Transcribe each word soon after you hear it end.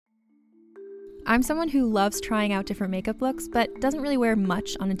I'm someone who loves trying out different makeup looks, but doesn't really wear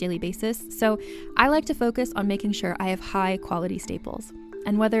much on a daily basis, so I like to focus on making sure I have high quality staples.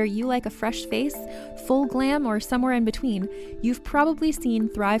 And whether you like a fresh face, full glam, or somewhere in between, you've probably seen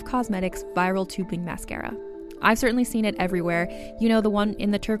Thrive Causemetics Viral Tubing Mascara. I've certainly seen it everywhere. You know, the one in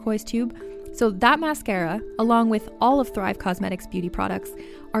the turquoise tube? So that mascara, along with all of Thrive Causemetics beauty products,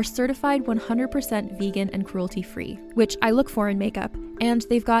 are certified 100% vegan and cruelty-free, which I look for in makeup, and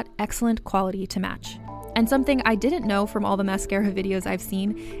they've got excellent quality to match. And something I didn't know from all the mascara videos I've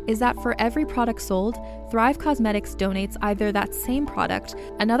seen is that for every product sold, Thrive Causemetics donates either that same product,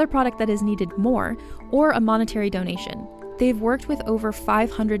 another product that is needed more, or a monetary donation. They've worked with over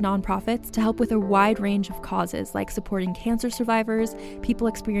 500 nonprofits to help with a wide range of causes like supporting cancer survivors, people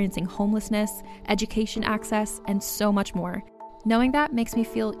experiencing homelessness, education access, and so much more. Knowing that makes me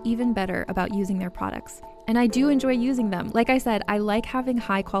feel even better about using their products. And I do enjoy using them. Like I said, I like having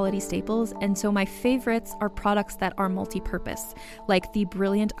high quality staples, and so my favorites are products that are multi-purpose, like the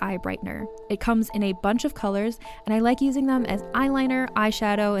Brilliant Eye Brightener. It comes in a bunch of colors, and I like using them as eyeliner,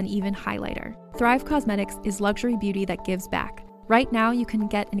 eyeshadow, and even highlighter. Thrive Causemetics is luxury beauty that gives back. Right now, you can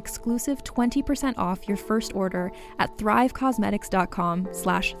get an exclusive 20% off your first order at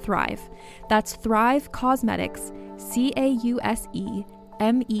thrivecausemetics.com/thrive. That's Thrive Causemetics,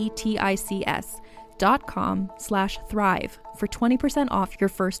 CAUSEMETICS.com/thrive for 20% off your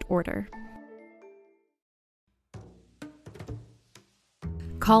first order.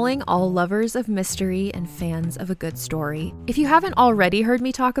 Calling all lovers of mystery and fans of a good story. If you haven't already heard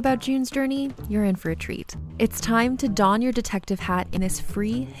me talk about June's Journey, you're in for a treat. It's time to don your detective hat in this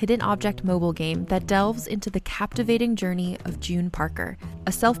free hidden object mobile game that delves into the captivating journey of June Parker,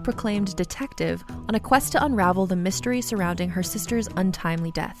 a self-proclaimed detective on a quest to unravel the mystery surrounding her sister's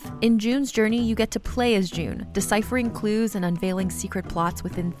untimely death. In June's Journey, you get to play as June, deciphering clues and unveiling secret plots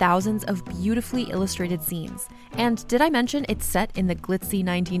within thousands of beautifully illustrated scenes. And did I mention it's set in the glitzy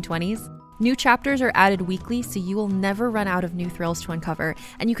 1920s? New chapters are added weekly, so you will never run out of new thrills to uncover,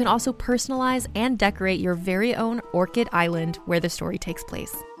 and you can also personalize and decorate your very own Orchid Island where the story takes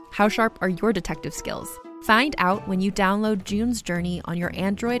place. How sharp are your detective skills? Find out when you download June's Journey on your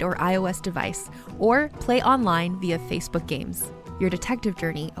Android or iOS device, or play online via Facebook Games. Your detective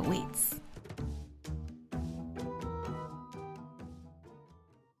journey awaits.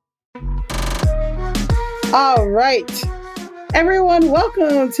 All right. Everyone,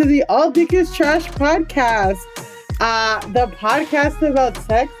 welcome to the All Dick is Trash podcast. The podcast about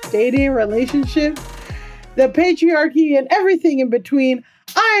sex, dating, relationships, the patriarchy, and everything in between.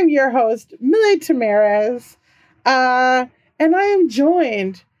 I am your host, Millie Tamarez, and I am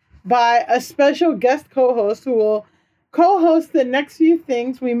joined by a special guest co-host who will co-host the next few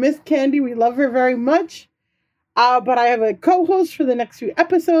things. We miss Candy. We love her very much. But I have a co-host for the next few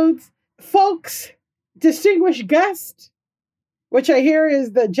episodes. Folks, distinguished guest, which I hear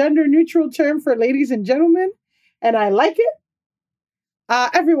is the gender-neutral term for ladies and gentlemen, and I like it.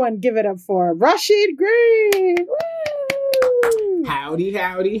 Everyone give it up for Rashid Green! Woo! Howdy,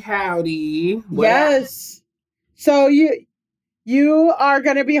 howdy, howdy. Yes. So you are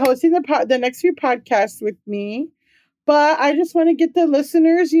going to be hosting the next few podcasts with me, but I just want to get the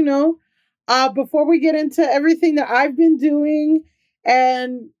listeners, before we get into everything that I've been doing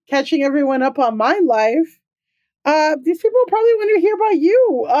and catching everyone up on my life, these people probably want to hear about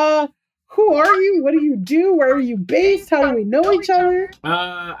you. Who are you? What do you do? Where are you based? How do we know each other?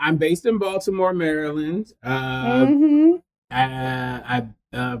 I'm based in Baltimore, Maryland.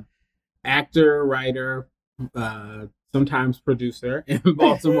 Actor, writer, sometimes producer in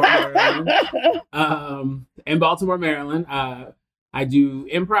Baltimore, Maryland. I do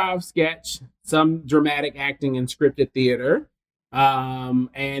improv, sketch, some dramatic acting, and scripted theater.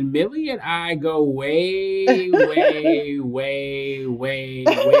 And Millie and I go way.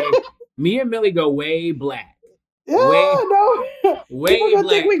 Me and Millie go way black. No. People don't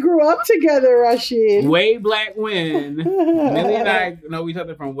think we grew up together, Rashid. Way black when. Millie and I know each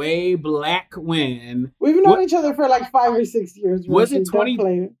other from way black when. We've known each other for like 5 or 6 years. Was it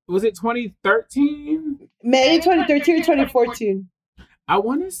 2013? May 2013 or 2014. I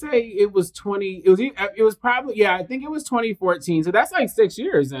want to say it was 20. It was probably, I think it was 2014. So that's like 6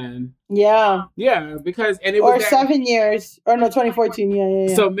 years then. Yeah. Yeah, because it was 7 years. Or no, 2014.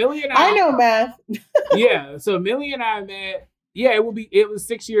 Yeah. So Millie and I know math. Yeah. So Millie and I met. Yeah, it was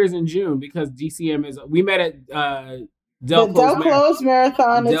 6 years in June because DCM we met at Del Close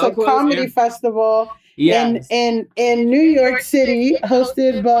Marathon. It's a comedy festival in New York City,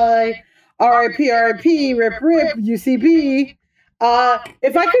 hosted by RIP, Rip, UCB.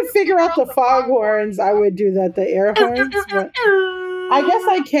 If I could figure out the foghorns, I would do that, the air horns. But I guess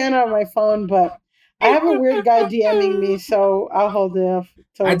I can on my phone, but I have a weird guy DMing me, so I'll hold it off.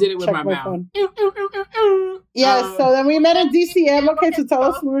 I did it with my mouth. Phone. Yes, so then we met at DCM. Okay, so tell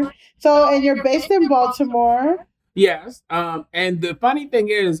us more. So, and you're based in Baltimore. Yes. And the funny thing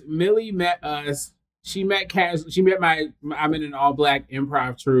is, Millie met us. She met I'm in an all-black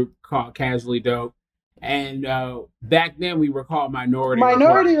improv troupe called Casually Dope. And back then we were called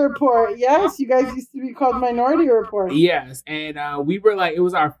Minority Report. Yes, you guys used to be called Minority Report. Yes, and we were like, it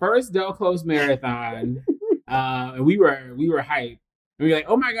was our first Del Close marathon, and we were hyped. And we were like,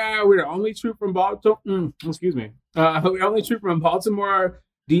 oh my god, we're the only troupe from Baltimore. Excuse me, we're the only troupe from Baltimore,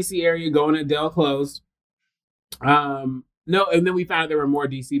 DC area going to Del Close. No, and then we found out there were more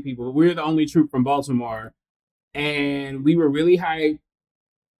DC people. But we were the only troupe from Baltimore, and we were really hyped.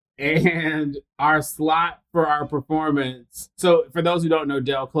 And our slot for our performance. So for those who don't know,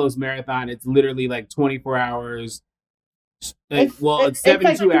 Del Close Marathon, it's literally like 24 hours. It's 72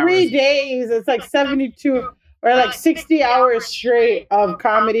 like 3 hours. 3 days. It's like 72 or like 60 hours straight of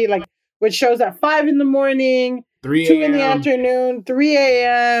comedy, like which shows at 5 in the morning, 3 2 in the afternoon, 3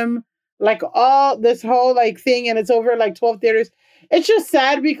 a.m. Like all this whole like thing, and it's over like 12 theaters. It's just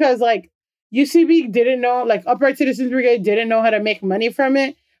sad because like UCB didn't know, like Upright Citizens Brigade didn't know how to make money from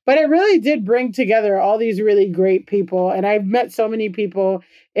it. But it really did bring together all these really great people. And I've met so many people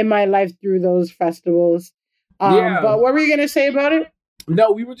in my life through those festivals. But what were you going to say about it?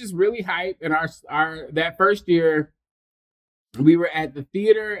 No, we were just really hyped. And our that first year, we were at the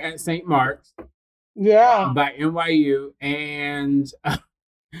theater at St. Mark's. Yeah. By NYU. And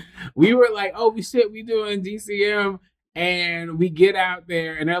we were like, oh, we doing DCM. And we get out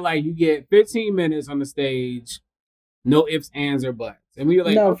there and they're like, you get 15 minutes on the stage. No ifs, ands, or buts. And we were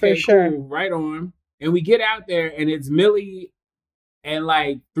like, no, okay, for sure. Cool, right on. And we get out there and it's Millie and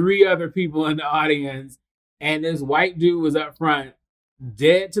like 3 other people in the audience. And this white dude was up front,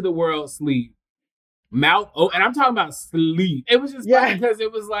 dead to the world, sleep. Mouth open. And I'm talking about sleep. It was just funny because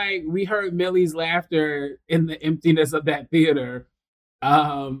it was like we heard Millie's laughter in the emptiness of that theater.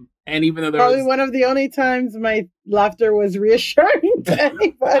 And even though probably one of the only times my laughter was reassuring to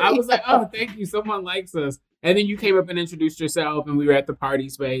anybody. I was like, oh, thank you. Someone likes us. And then you came up and introduced yourself, and we were at the party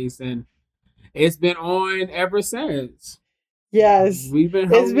space, and it's been on ever since. Yes. We've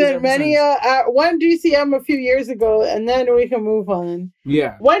been It's been many, one DCM a few years ago, and then we can move on.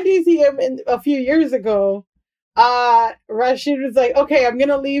 Yeah. One DCM a few years ago, Rashid was like, okay, I'm going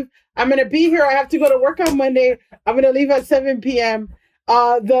to leave. I'm going to be here. I have to go to work on Monday. I'm going to leave at 7 p.m.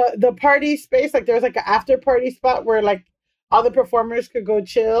 The party space, like there was like an after party spot where like all the performers could go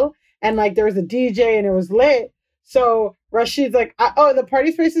chill. And like there was a DJ and it was lit. So Rashid's like, the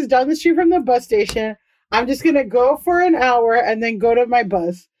party space is down the street from the bus station. I'm just going to go for an hour and then go to my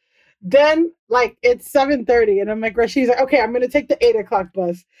bus. Then like it's 7:30 and I'm like, Rashid's like, okay, I'm going to take the 8 o'clock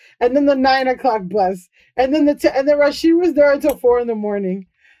bus and then the 9 o'clock bus. And then and then Rashid was there until 4 a.m.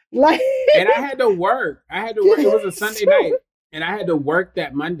 Like, and I had to work. It was a Sunday night and I had to work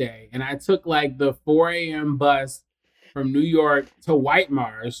that Monday. And I took like the 4 a.m. bus from New York to White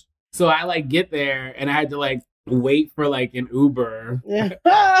Marsh. So I like get there and I had to like wait for like an Uber. Yeah.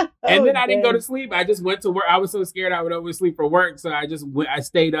 And then I didn't go to sleep. I just went to work. I was so scared I would oversleep for work. So I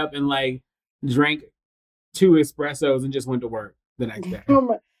stayed up and like drank 2 espressos and just went to work the next day.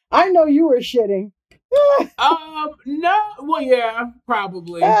 I know you were shitting. No. Well, yeah,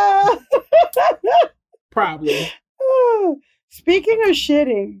 probably. Probably. Speaking of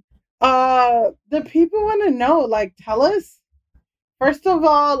shitting, the people want to know, like, tell us. First of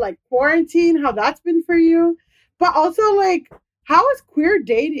all, like quarantine, how that's been for you. But also, like, how is queer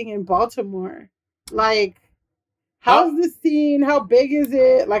dating in Baltimore? Like, how's the scene? How big is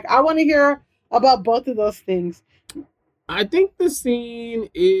it? Like, I want to hear about both of those things. I think the scene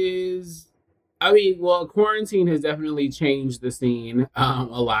is... quarantine has definitely changed the scene a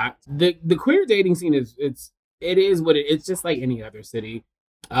lot. The queer dating scene is what it's just like any other city.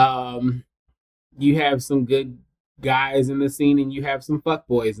 You have some good guys in the scene and you have some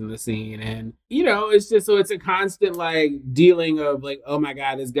fuckboys in the scene, and it's just so it's a constant like dealing of like, oh my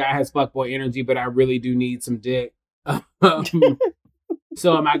god, this guy has fuckboy energy, but I really do need some dick.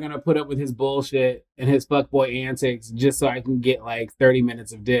 So am I gonna put up with his bullshit and his fuckboy antics just so I can get like 30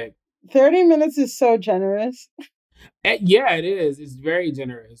 minutes of dick? 30 minutes is so generous. Yeah, it is. It's very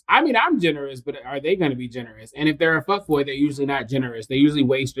generous. I mean, I'm generous, but are they going to be generous? And if they're a fuckboy, they're usually not generous. They usually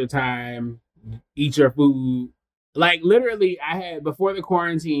waste your time, eat your food. Like, literally, I had, before the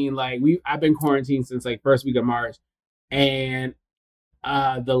quarantine, like, I've been quarantined since, like, first week of March. And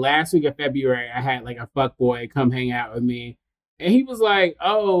the last week of February, I had, like, a fuckboy come hang out with me. And he was like,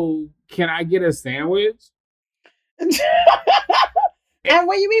 oh, can I get a sandwich? And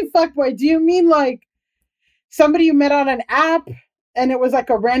when you mean fuckboy, do you mean like somebody you met on an app and it was like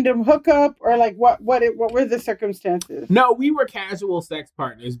a random hookup, or like what were the circumstances? No, we were casual sex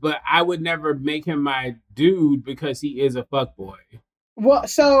partners, but I would never make him my dude because he is a fuckboy. Well,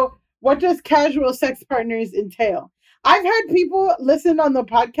 so what does casual sex partners entail? I've had people listen on the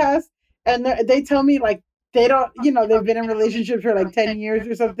podcast and they tell me like they don't, they've been in relationships for like 10 years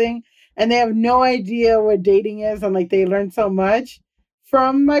or something, and they have no idea what dating is, and like they learn so much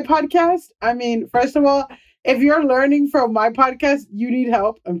from my podcast. I mean, first of all, if you're learning from my podcast, you need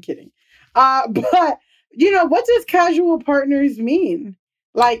help. I'm kidding. But what does casual partners mean?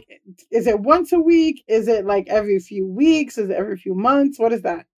 Like, is it once a week? Is it like every few weeks? Is it every few months? What is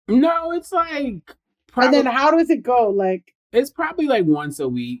that? No, it's like and then how does it go? Like, it's probably like once a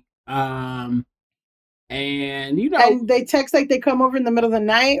week. And and they text like they come over in the middle of the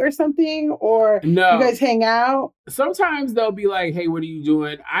night or something, or no, you guys hang out. Sometimes they'll be like, hey, what are you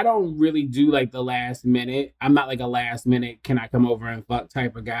doing? I don't really do like the last minute. I'm not like a last minute, can I come over and fuck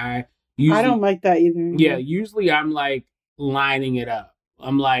type of guy. Usually, I don't like that either. Yeah, usually I'm like lining it up.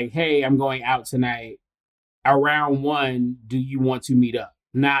 I'm like, hey, I'm going out tonight around 1. Do you want to meet up?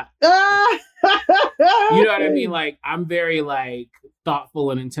 Not, you know what I mean? Like, I'm very like thoughtful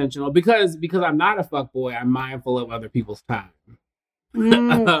and intentional because I'm not a fuckboy. I'm mindful of other people's time.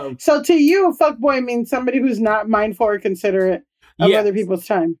 So to you, fuckboy means somebody who's not mindful or considerate of other people's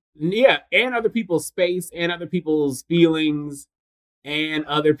time. Yeah, and other people's space and other people's feelings and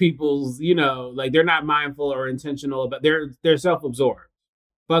other people's, like they're not mindful or intentional about. They're self-absorbed.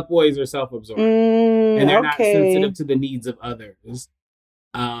 Fuckboys are self-absorbed, and they're not sensitive to the needs of others.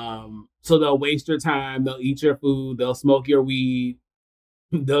 So they'll waste your time. They'll eat your food. They'll smoke your weed.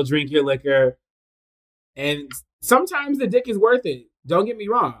 They'll drink your liquor. And sometimes the dick is worth it. Don't get me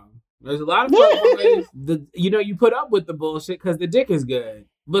wrong. There's a lot of fuckboys, you put up with the bullshit because the dick is good.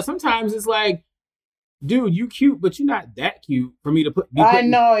 But sometimes it's like, dude, you cute, but you're not that cute for me to I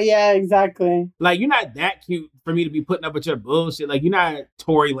know, yeah, exactly. Like, you're not that cute for me to be putting up with your bullshit. Like, you're not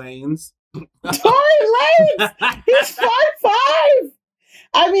Tory Lanez. Tory Lanez! He's 5'5".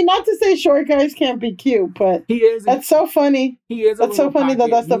 I mean, not to say short guys can't be cute, but he is. That's so funny. He is. That's so funny that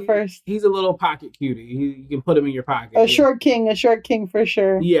that's the first. He's a little pocket cutie. You can put him in your pocket. A short king for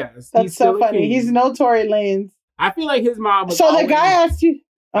sure. Yes, that's so funny. He's no Tory Lanez. I feel like his mom was. So the guy asked you.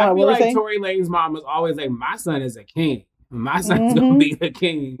 I feel like Tory Lanez's mom was always like, my son is a king. My son's gonna be a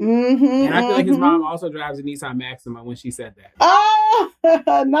king. And I feel like his mom also drives a Nissan Maxima when she said that. Oh,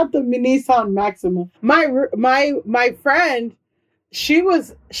 not the Nissan Maxima. My friend. She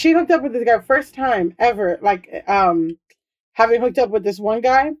hooked up with this guy first time ever, like having hooked up with this one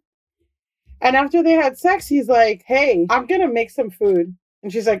guy. And after they had sex, he's like, hey, I'm going to make some food.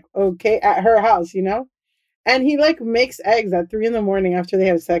 And she's like, okay, at her house, And he like makes eggs at 3 a.m. after they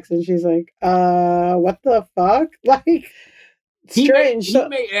have sex. And she's like, what the fuck? Like, strange. He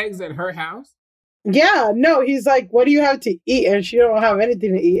made eggs at her house? Yeah, no, he's like, what do you have to eat? And she don't have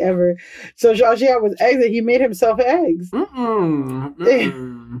anything to eat ever. So all she had was eggs, and he made himself eggs.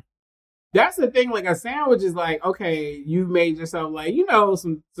 That's the thing. Like, a sandwich is like, okay, you made yourself like,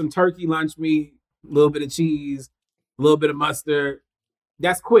 some turkey lunch meat, a little bit of cheese, a little bit of mustard.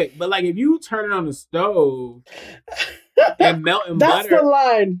 That's quick. But like, if you turn it on the stove and melting butter. That's the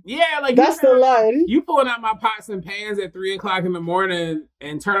line. Yeah, like that's the line. You pulling out my pots and pans at 3:00 in the morning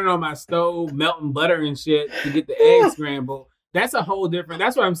and turning on my stove, melting butter and shit to get the eggs scrambled. That's a whole different.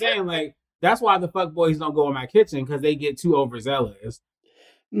 That's what I'm saying. Like, that's why the fuck boys don't go in my kitchen, because they get too overzealous.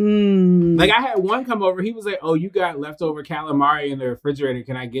 Like, I had one come over. He was like, "Oh, you got leftover calamari in the refrigerator.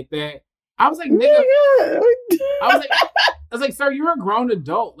 Can I get that?" I was like, "Nigga." I was like, "Sir, you're a grown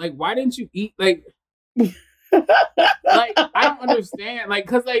adult. Like, why didn't you eat like?" Like, I don't understand. Like,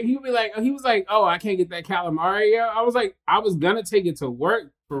 cause like he was like, "Oh, I can't get that calamari." Yeah, I was like, I was gonna take it to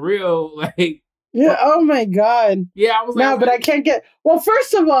work for real. Like, yeah. Oh my god. Yeah, I was like, no, but I can't get. Well,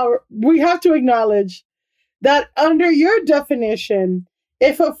 first of all, we have to acknowledge that under your definition,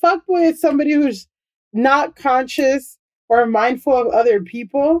 if a fuckboy is somebody who's not conscious or mindful of other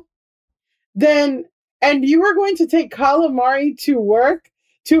people, then and you were going to take calamari to work.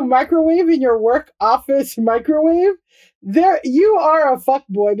 To microwave in your work office microwave, there you are a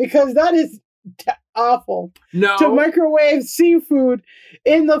fuckboy, because that is awful. No. To microwave seafood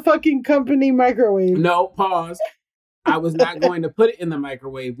in the fucking company microwave. No, pause. I was not going to put it in the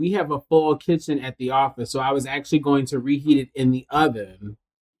microwave. We have a full kitchen at the office, so I was actually going to reheat it in the oven.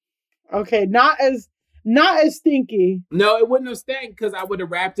 Okay, not as stinky. No, it wouldn't have stank because I would have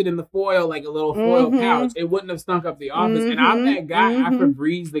wrapped it in the foil, like a little foil pouch. It wouldn't have stunk up the office. And I'm that guy. I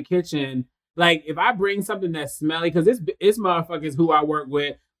Febreze the kitchen Like if I bring something that's smelly, because it's motherfuckers who I work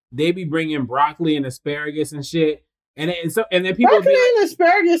with, they be bringing broccoli and asparagus and shit, and then people Broccoli be like, and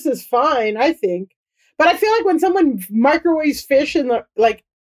asparagus is fine, I think. But I feel like when someone microwaves fish in the like,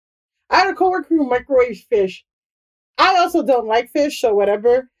 I had a coworker who microwaves fish. I also don't like fish, so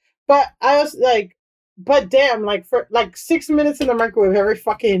whatever. But I also like, but damn, like for like 6 minutes in the microwave every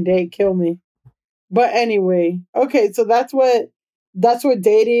fucking day, kill me. But anyway, okay, so that's what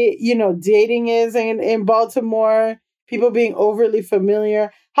dating is in Baltimore. People being overly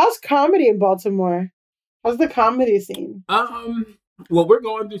familiar. How's comedy in Baltimore? How's the comedy scene? Well, we're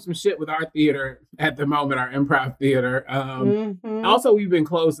going through some shit with our theater at the moment, our improv theater. Also, we've been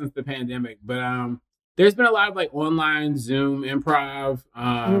closed since the pandemic, but there's been a lot of like online Zoom improv.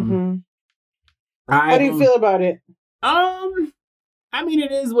 How do you feel about it? I mean,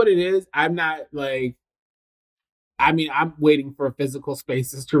 it is what it is. I'm not like, I'm waiting for physical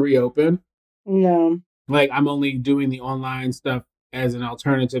spaces to reopen. No. Like, I'm only doing the online stuff as an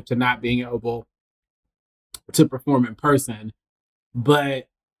alternative to not being able to perform in person. But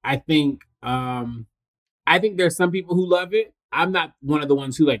I think there's some people who love it. I'm not one of the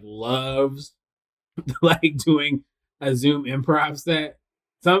ones who like loves like doing a Zoom improv set.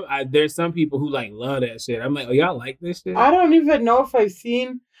 There's some people who like love that shit. I'm like, oh, y'all like this shit? I don't even know if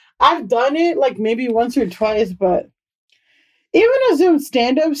I've done it like maybe once or twice, but even a Zoom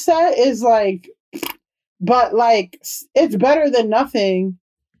stand-up set is like, but like it's better than nothing.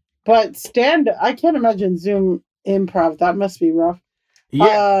 But I can't imagine Zoom improv. That must be rough.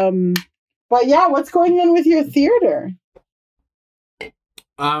 Yeah. But yeah, what's going on with your theater?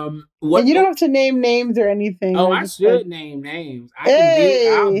 And you don't have to name names or anything. Oh, I should name names.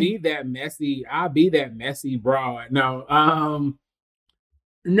 I'll be that messy. I'll be that messy broad. No.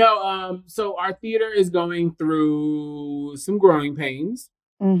 So our theater is going through some growing pains.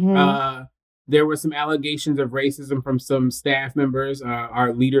 There were some allegations of racism from some staff members,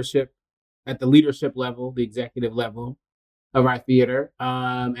 our leadership at the leadership level, the executive level of our theater,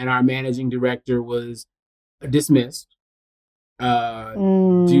 and our managing director was dismissed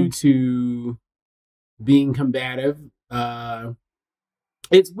due to being combative.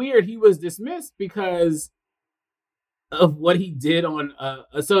 It's weird. He was dismissed because of what he did on.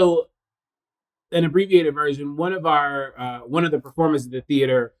 So, an abbreviated version. One of the performers at the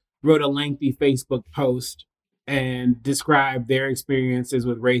theater wrote a lengthy Facebook post and described their experiences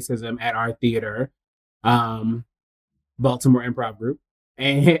with racism at our theater, Baltimore Improv Group,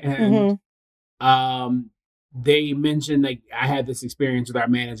 and they mentioned like I had this experience with our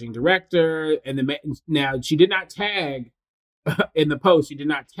managing director, and now she did not tag in the post. She did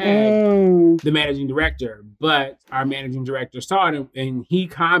not tag the managing director, but our managing director saw it and he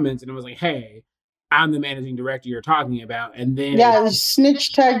commented and was like, "Hey, I'm the managing director you're talking about." And then he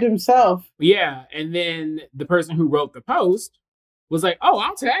snitch tagged himself. Yeah, and then the person who wrote the post was like, "Oh,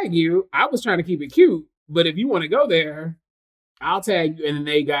 I'll tag you. I was trying to keep it cute, but if you want to go there, I'll tag you." And then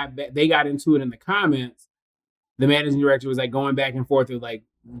they got into it in the comments. The managing director was like going back and forth with like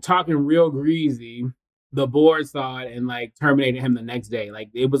talking real greasy. The board saw it and like terminated him the next day. Like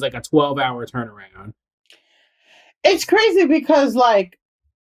it was like a 12-hour turnaround. It's crazy because like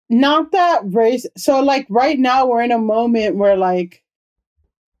not that race. So like right now we're in a moment where like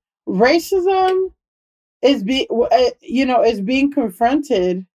racism is being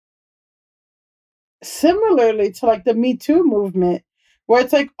confronted similarly to like the Me Too movement, where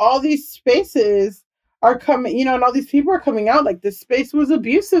it's like all these spaces are coming, and all these people are coming out like this space was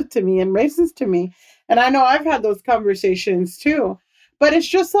abusive to me and racist to me. And I know I've had those conversations too. But it's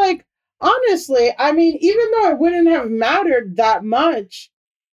just like, honestly, I mean, even though it wouldn't have mattered that much,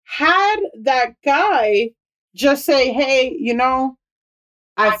 had that guy just say, hey,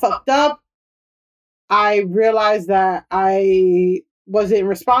 I fucked up. I realized that I wasn't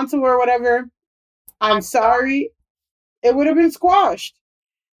responsible or whatever. I'm sorry. It would have been squashed.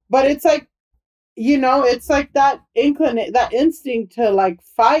 But it's like, it's like that instinct to like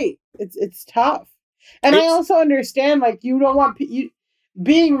fight. It's tough. And I also understand, like, you don't want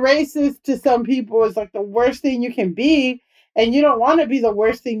being racist to some people is like the worst thing you can be, and you don't want to be the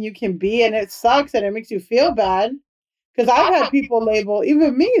worst thing you can be, and it sucks and it makes you feel bad. Because I've had people label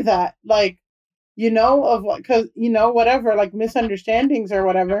even me that, like, whatever, like misunderstandings or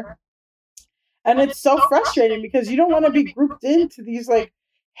whatever. And it's so frustrating because you don't want to be grouped into these like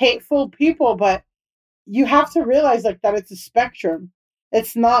hateful people, but you have to realize like that it's a spectrum.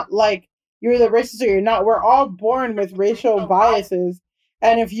 It's not like you're either racist or you're not. We're all born with racial biases.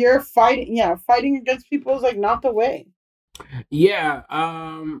 And if you're fighting against people is like not the way. Yeah.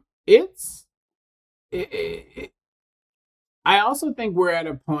 I also think we're at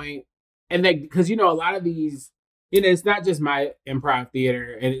a point, and that, because a lot of these, it's not just my improv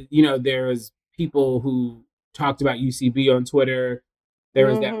theater, and there was people who talked about UCB on Twitter. There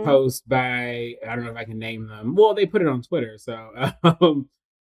was that post by, I don't know if I can name them. Well, they put it on Twitter, so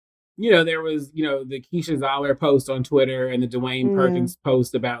there was the Keisha Zoller post on Twitter and the Dwayne Perkins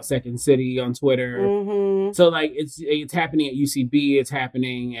post about Second City on Twitter. So like it's happening at UCB, it's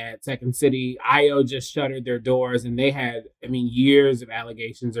happening at Second City. IO just shuttered their doors, and they had, years of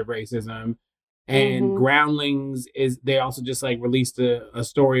allegations of racism. And Groundlings they also just like released a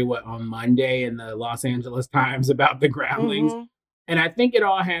story on Monday in the Los Angeles Times about the Groundlings. And I think it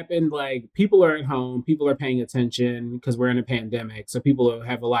all happened like people are at home, people are paying attention because we're in a pandemic. So people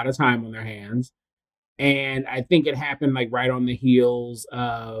have a lot of time on their hands. And I think it happened like right on the heels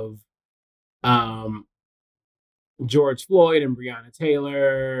of George Floyd and Breonna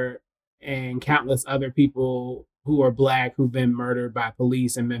Taylor and countless other people who are Black who've been murdered by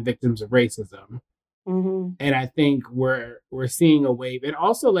police and been victims of racism. And I think we're seeing a wave. And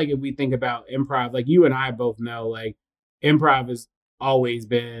also, like, if we think about improv, like you and I both know, like, improv has always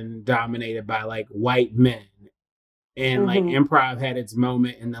been dominated by like white men. And like improv had its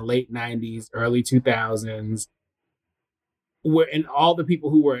moment in the late 90s, early 2000s, and all the people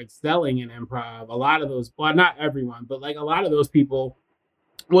who were excelling in improv, a lot of those, well, not everyone, but like a lot of those people,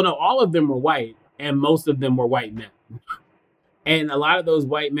 well, no, all of them were white, and most of them were white men. And a lot of those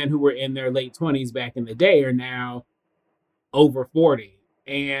white men who were in their late 20s back in the day are now over 40.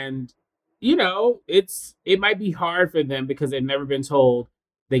 And, it might be hard for them because they've never been told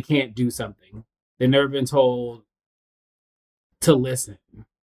they can't do something. They've never been told to listen.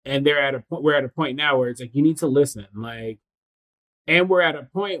 And we're at a point now where it's like, you need to listen. Like, and we're at a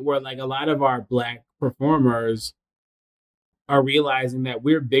point where like a lot of our Black performers are realizing that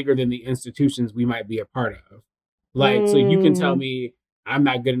we're bigger than the institutions we might be a part of. Like, so you can tell me I'm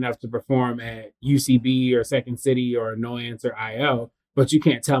not good enough to perform at UCB or Second City or Annoyance or IO, but you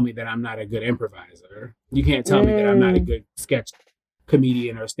can't tell me that I'm not a good improviser. You can't tell me that I'm not a good sketch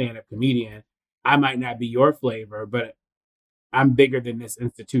comedian or stand-up comedian. I might not be your flavor, but I'm bigger than this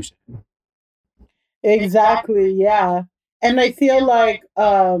institution. Exactly, yeah. And I feel like,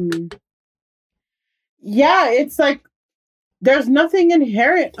 it's like there's nothing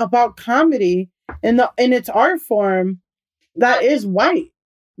inherent about comedy in its art form that is white.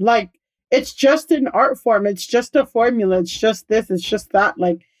 Like, it's just an art form. It's just a formula. It's just this. It's just that.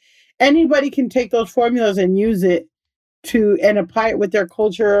 Like, anybody can take those formulas and use it and apply it with their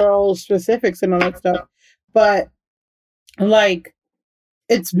cultural specifics and all that stuff. But like,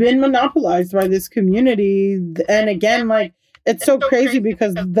 it's been monopolized by this community. And again, like, it's so crazy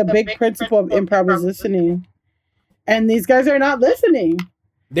because the big principle of improv is listening. And these guys are not listening.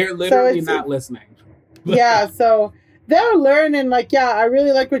 They're literally not listening. Yeah, so they're learning. Like, yeah, I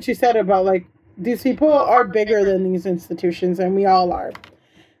really like what you said about, like, these people are bigger than these institutions, and we all are.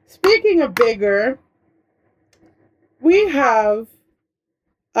 Speaking of bigger, we have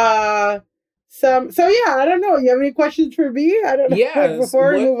some. So, yeah, I don't know. You have any questions for me? I don't know. Yes.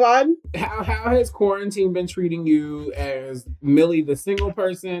 Before we move on. How has quarantine been treating you as Millie, the single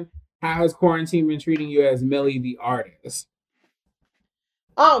person? How has quarantine been treating you as Millie, the artist?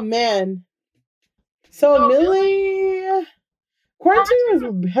 Oh, man. So, Millie,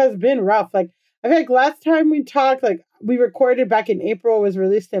 quarantine has been rough. Like, I think last time we talked, like, we recorded back in April, it was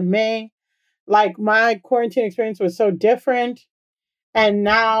released in May. Like, my quarantine experience was so different. And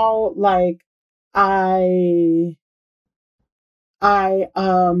now, like, I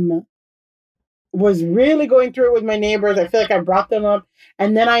was really going through it with my neighbors. I feel like I brought them up.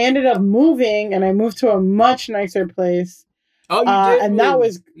 And then I ended up moving, and I moved to a much nicer place. Oh, you did? And move. that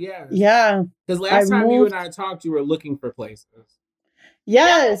was... Yeah. Because last time you and I talked, you were looking for places.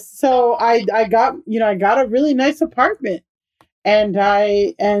 Yes. So I got a really nice apartment. And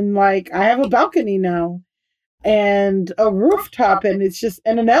I have a balcony now. And a rooftop, and it's just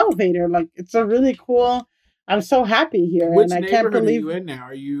and an elevator. Like, it's a really cool... I'm so happy here. Which and I can't believe... are you in now?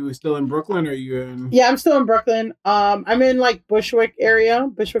 Are you still in Brooklyn, or are you in... Yeah, I'm still in Brooklyn. I'm in, like, Bushwick,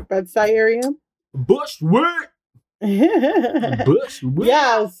 Bed-Stuy area. Bushwick! Bushwick!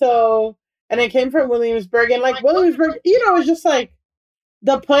 Yeah, so... And I came from Williamsburg, and, like, Williamsburg, it's just, like,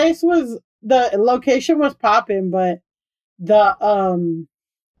 the location was popping, but the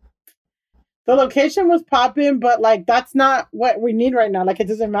location was popping, but, like, that's not what we need right now. Like, it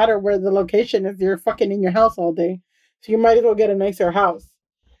doesn't matter where the location is. You're fucking in your house all day. So you might as well get a nicer house.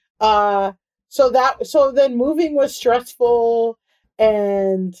 So then moving was stressful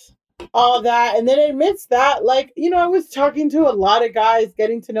and all that. And then amidst that, like, I was talking to a lot of guys,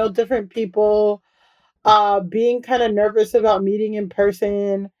 getting to know different people, being kind of nervous about meeting in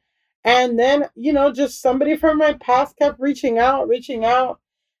person. And then, just somebody from my past kept reaching out,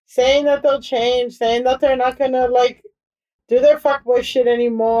 saying that they'll change, saying that they're not gonna like do their fuckboy shit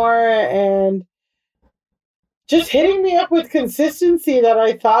anymore, and just hitting me up with consistency that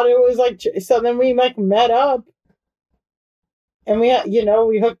I thought it was like. So then we like met up, and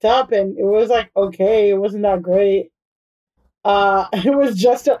we hooked up, and it was like okay, it wasn't that great. It was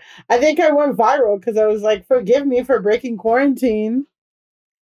just I think I went viral because I was like, forgive me for breaking quarantine,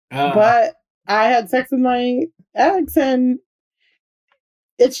 but I had sex with my ex, and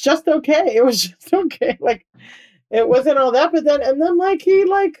it's just okay. It was just okay. Like, it wasn't all that, but then like he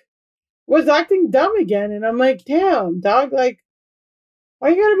like was acting dumb again, and I'm like, damn, dog, like, why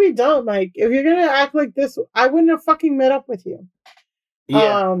you gotta be dumb? Like, if you're gonna act like this, I wouldn't have fucking met up with you.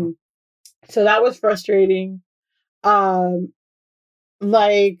 Yeah. So that was frustrating.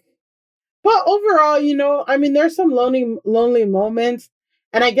 Like, but overall, I mean, there's some lonely moments,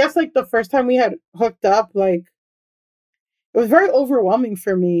 and I guess like the first time we had hooked up, like, it was very overwhelming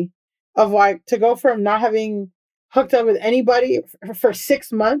for me, of like to go from not having hooked up with anybody for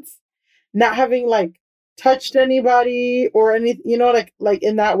 6 months, not having like touched anybody or anything, like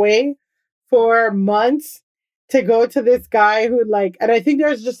in that way for months, to go to this guy who like, and I think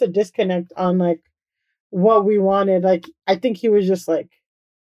there's just a disconnect on like what we wanted. Like, I think he was just like,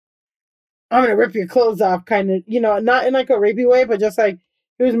 I'm gonna rip your clothes off, kind of, not in like a rapey way, but just like,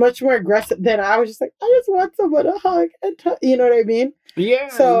 he was much more aggressive than I was. Just like, I just want someone to hug and you know what I mean? Yeah.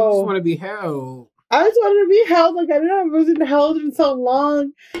 So you just want to be held. I just wanted to be held. Like, I wasn't held in so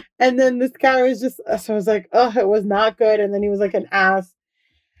long. And then this guy was just, so I was like, oh, it was not good. And then he was like an ass.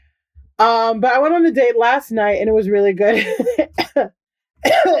 But I went on a date last night, and it was really good.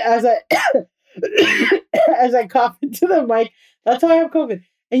 as I cough into the mic, that's how I have COVID.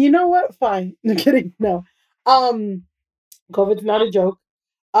 And you know what? Fine. I'm kidding. No. COVID's not a joke.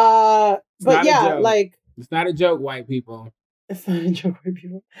 But yeah, like, it's not a joke, white people. It's not a joke, white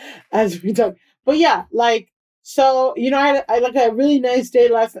people. As we talk. But yeah, like, so, I had like a really nice day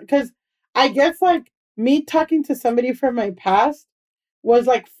last night, because I guess like me talking to somebody from my past was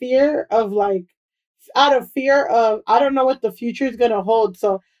like out of fear of, I don't know what the future is going to hold.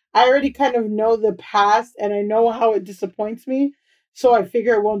 So I already kind of know the past, and I know how it disappoints me. So I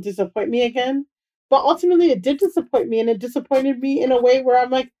figure it won't disappoint me again. But ultimately it did disappoint me, and it disappointed me in a way where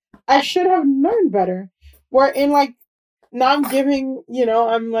I'm like, I should have learned better. Where in like, now I'm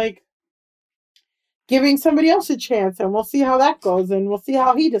I'm like giving somebody else a chance, and we'll see how that goes, and we'll see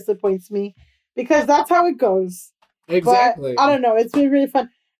how he disappoints me, because that's how it goes. Exactly. But I don't know. It's been really fun.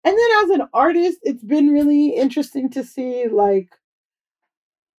 And then as an artist, it's been really interesting to see, like,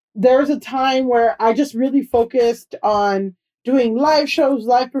 there was a time where I just really focused on doing live shows,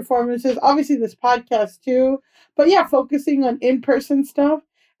 live performances, obviously this podcast too, but yeah, focusing on in-person stuff.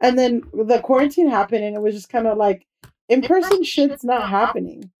 And then the quarantine happened, and it was just kind of like, in-person shit's not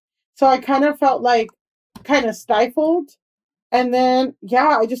happening. So I kind of felt like kind of stifled. And then,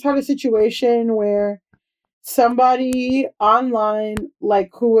 yeah, I just had a situation where somebody online, like,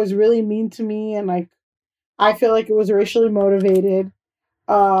 who was really mean to me, and like, I feel like it was racially motivated,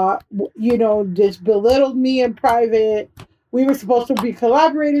 just belittled me in private. We were supposed to be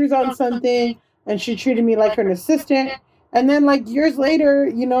collaborators on something, and she treated me like an assistant. And then, like, years later,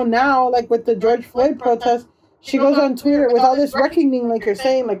 now, like, with the George Floyd protest, she goes on Twitter with all this reckoning, like you're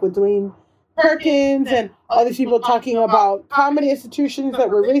saying, like with Dwayne Perkins and all these people talking about comedy institutions that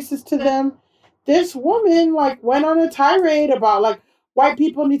were racist to them. This woman, like, went on a tirade about, like, white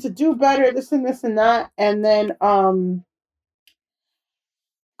people need to do better, this and this and that. And then I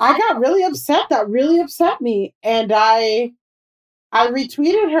got really upset. That really upset me. And I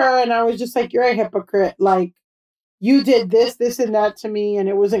retweeted her, and I was just like, you're a hypocrite. Like, you did this and that to me, and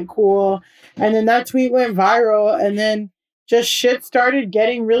it wasn't cool. And then that tweet went viral, and then just shit started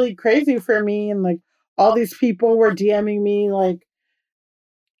getting really crazy for me. And like, all these people were DMing me like,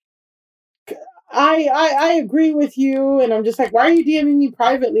 I agree with you. And I'm just like, why are you DMing me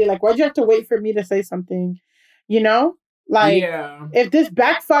privately? Like, why'd you have to wait for me to say something? Like, yeah. If this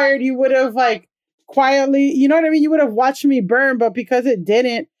backfired, you would have like quietly, you know what I mean? You would have watched me burn, but because it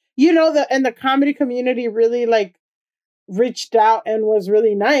didn't, the comedy community really like reached out and was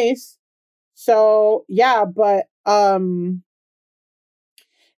really nice. So yeah, but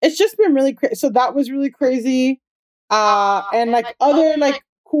it's just been really crazy. So that was really crazy. And like other like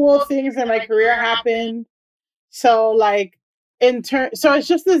cool things in my career happened. So like so it's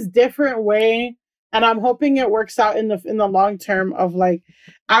just this different way, and I'm hoping it works out in the long term of like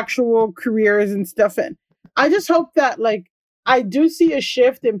actual careers and stuff. And I just hope that like I do see a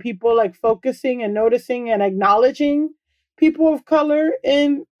shift in people like focusing and noticing and acknowledging people of color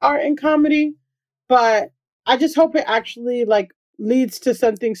in art and comedy, but I just hope it actually like leads to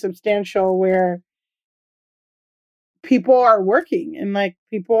something substantial where people are working and like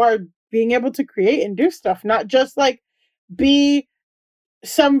people are being able to create and do stuff, not just like be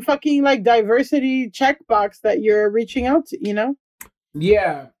some fucking like diversity checkbox that you're reaching out to, you know?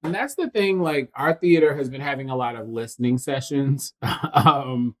 Yeah, and that's the thing. Like, our theater has been having a lot of listening sessions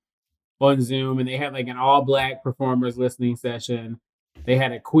on Zoom, and they had like an all black performers listening session. They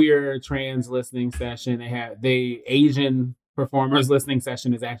had a queer trans listening session. They had the Asian performers listening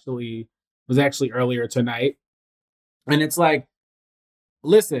session was actually earlier tonight. And it's like,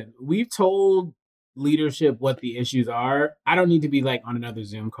 listen, we've told leadership what the issues are. I don't need to be like on another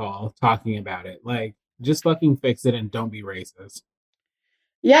Zoom call talking about it. Like, just fucking fix it and don't be racist.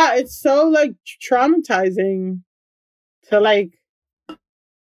 Yeah, it's so like traumatizing to like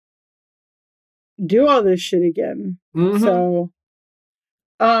do all this shit again. Mhm. So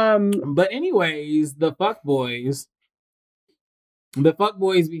But anyways, the fuckboys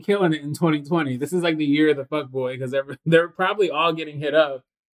be killing it in 2020. This is like the year of the fuckboy because they're probably all getting hit up.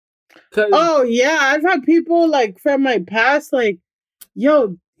 Oh yeah, I've had people like from my past like,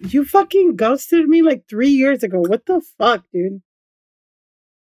 yo, you fucking ghosted me like 3 years ago. What the fuck, dude?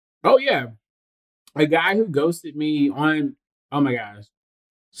 Oh yeah, a guy who ghosted me on. Oh my gosh.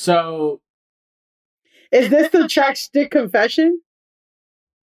 So is this the trash stick confession?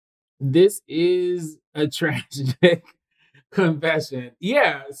 This is a trash dick confession.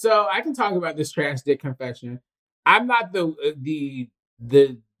 Yeah, so I can talk about this trash dick confession. I'm not the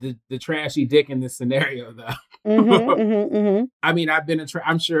trashy dick in this scenario though. I mean,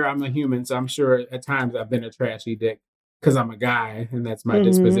 I'm sure I'm a human, so I'm sure at times I've been a trashy dick because I'm a guy and that's my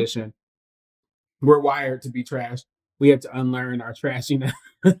disposition. We're wired to be trash. We have to unlearn our trashiness.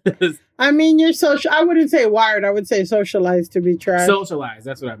 I mean, you're social. I wouldn't say wired. I would say socialized to be trash. Socialized.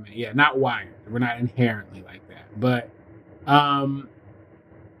 That's what I meant. Yeah, not wired. We're not inherently like that. But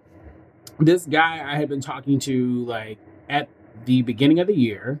this guy I had been talking to like at the beginning of the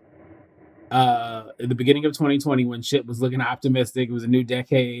year, at the beginning of 2020 when shit was looking optimistic. It was a new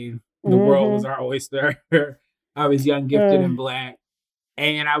decade. The world was our oyster. I was young, gifted, and black.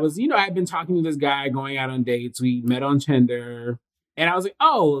 And I was, I'd been talking to this guy, going out on dates. We met on Tinder. And I was like,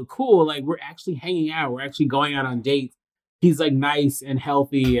 oh, cool. Like, we're actually hanging out. We're actually going out on dates. He's like nice and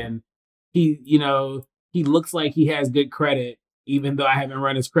healthy. And he looks like he has good credit, even though I haven't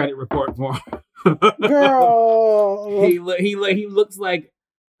run his credit report for him. Girl. He looks like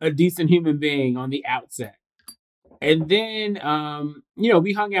a decent human being on the outset. And then,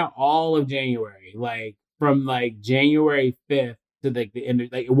 we hung out all of January, like from like January 5th to like the end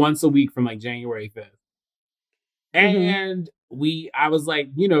of, like once a week from like January 5th. And I was like,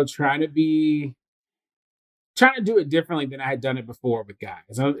 trying to do it differently than I had done it before with guys.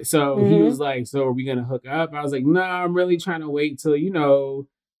 So he was like, so are we going to hook up? I was like, no, I'm really trying to wait till,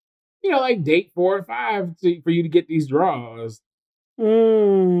 like date 4 or 5 for you to get these draws.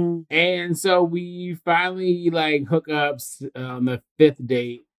 And so we finally like hook up on the 5th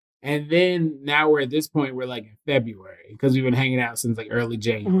date. And then now we're at this point, we're like in February because we've been hanging out since like early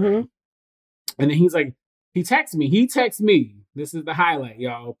January. And then he's like, he texts me. This is the highlight,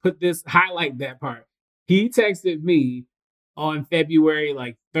 y'all. Highlight that part. He texted me on February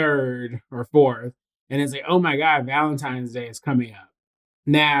like 3rd or 4th. And it's like, oh my God, Valentine's Day is coming up.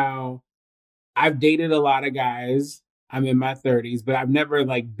 Now, I've dated a lot of guys. I'm in my 30s, but I've never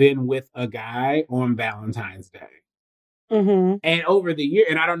like been with a guy on Valentine's Day. And over the year,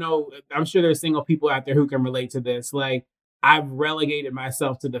 and I don't know, I'm sure there's single people out there who can relate to this. Like, I've relegated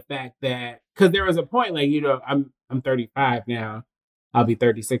myself to the fact that, because there was a point, like, I'm 35 now. I'll be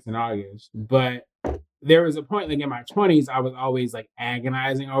 36 in August. But there was a point, like in my 20s, I was always like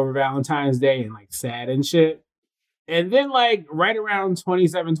agonizing over Valentine's Day and like sad and shit. And then like right around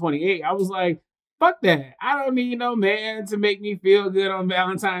 27, 28, I was like, fuck that. I don't need no man to make me feel good on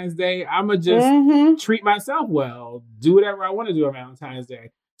Valentine's Day. I'ma just treat myself well, do whatever I want to do on Valentine's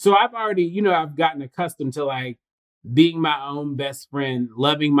Day. So I've already, I've gotten accustomed to like being my own best friend,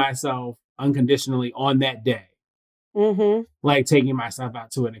 loving myself unconditionally on that day. Like taking myself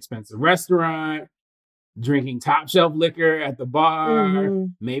out to an expensive restaurant, drinking top shelf liquor at the bar.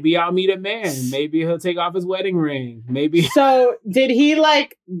 Maybe I'll meet a man. Maybe he'll take off his wedding ring. Maybe. So did he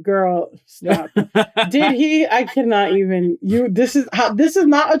like, girl, stop. Did he, I cannot even, this is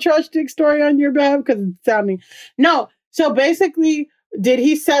not a trash dick story on your behalf because it's sounding, no. So basically, did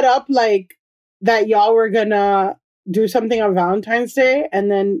he set up like that y'all were gonna do something on Valentine's Day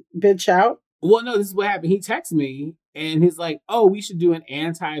and then bitch out? Well, no, this is what happened. He texted me and he's like, oh, we should do an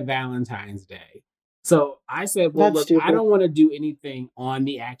anti-Valentine's Day. So I said, well, That's look, stupid. I don't want to do anything on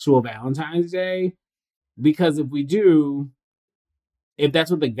the actual Valentine's Day because if we do, if that's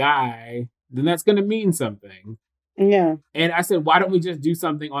with the guy, then that's going to mean something. Yeah. And I said, why don't we just do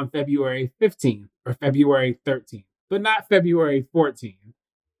something on February 15th or February 13th, but not February 14th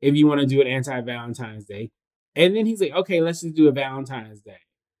if you want to do an anti-Valentine's Day. And then he's like, okay, let's just do a Valentine's Day.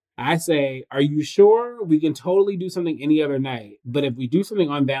 I say, are you sure? We can totally do something any other night. But if we do something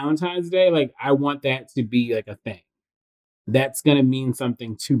on Valentine's Day, like I want that to be like a thing. That's going to mean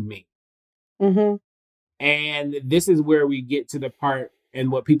something to me. Mm-hmm. And this is where we get to the part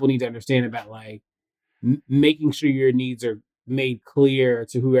and what people need to understand about like making sure your needs are made clear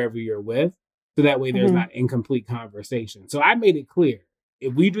to whoever you're with. So that way there's not incomplete conversation. So I made it clear.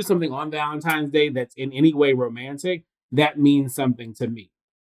 If we do something on Valentine's Day that's in any way romantic, that means something to me.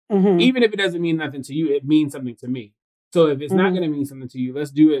 Mm-hmm. Even if it doesn't mean nothing to you, it means something to me. So if it's not going to mean something to you, let's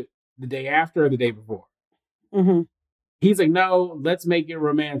do it the day after or the day before. Mm-hmm. He's like, no, let's make it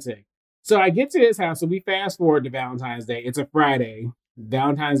romantic. So I get to his house. So we fast forward to Valentine's Day. It's a Friday.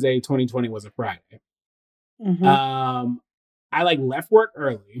 Valentine's Day 2020 was a Friday. Mm-hmm. I like left work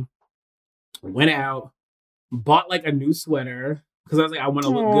early, went out, bought like a new sweater because I was like, I want to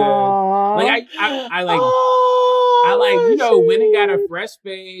look good. Like I like. I like, you know, went and got a fresh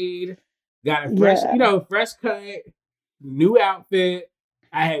fade, got a fresh, you know, fresh cut, new outfit.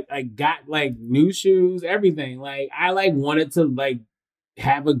 I had like got like new shoes, everything. Like I like wanted to like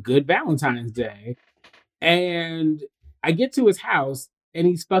have a good Valentine's Day. And I get to his house and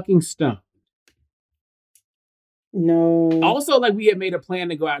he's fucking stoned. No. Also, like we had made a plan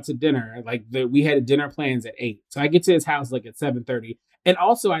to go out to dinner. Like we had dinner plans at 8. So I get to his house like at 7:30. And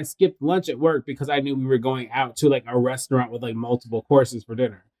also I skipped lunch at work because I knew we were going out to like a restaurant with like multiple courses for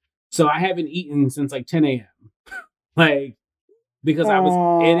dinner. So I haven't eaten since like 10 a.m. like, because I was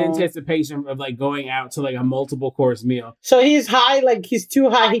in anticipation of like going out to like a multiple course meal. So he's high, like he's too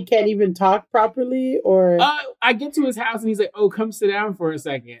high, he can't even talk properly, or? I get to his house and he's like, oh, come sit down for a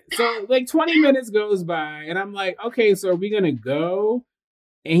second. So like 20 minutes goes by and I'm like, okay, so are we going to go?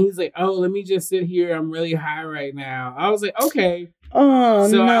 And he's like, oh, let me just sit here. I'm really high right now. I was like, okay. Oh,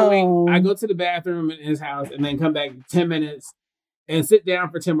 so no. I go to the bathroom in his house and then come back 10 minutes and sit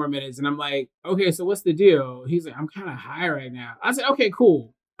down for 10 more minutes. And I'm like, okay, so what's the deal? He's like, I'm kind of high right now. I said, okay,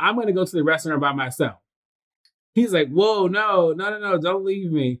 cool. I'm going to go to the restaurant by myself. He's like, whoa, no, don't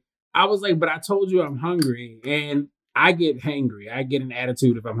leave me. I was like, but I told you I'm hungry. And I get hangry. I get an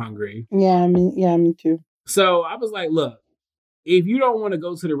attitude if I'm hungry. Yeah, me too. So I was like, look, if you don't want to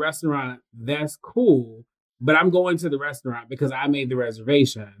go to the restaurant, that's cool. But I'm going to the restaurant because I made the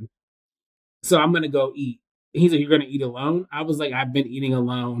reservation. So I'm going to go eat. He's like, you're going to eat alone? I was like, I've been eating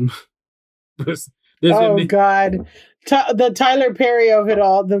alone. God. The Tyler Perry of it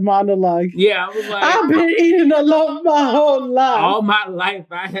all, the monologue. Yeah, I was like, I've been eating alone my whole life. All my life,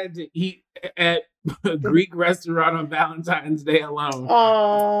 I had to eat at a Greek restaurant on Valentine's Day alone.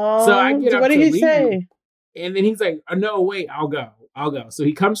 So I get up. What did he say? And then he's like, oh, no, wait, I'll go. So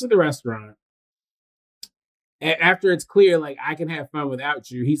he comes to the restaurant. And after it's clear, like, I can have fun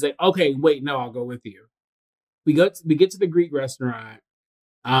without you, he's like, okay, wait, no, I'll go with you. We get to the Greek restaurant.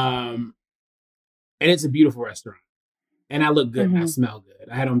 And it's a beautiful restaurant. And I look good and I smell good.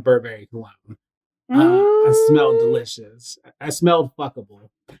 I had on Burberry cologne. I smelled delicious. I smelled fuckable.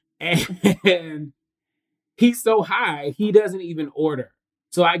 And he's so high, he doesn't even order.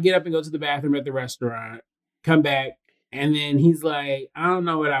 So I get up and go to the bathroom at the restaurant, come back, and then he's like, I don't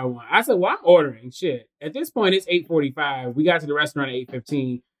know what I want. I said, well, I'm ordering. Shit. At this point, it's 8:45. We got to the restaurant at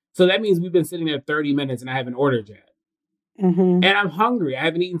 8:15. So that means we've been sitting there 30 minutes and I haven't ordered yet. And I'm hungry. I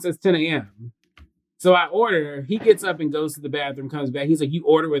haven't eaten since 10 a.m. So I order. He gets up and goes to the bathroom, comes back. He's like, you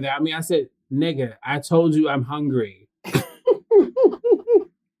order without me? I said, nigga, I told you I'm hungry.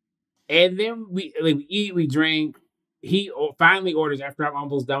 And then we eat, we drink. He finally orders after I'm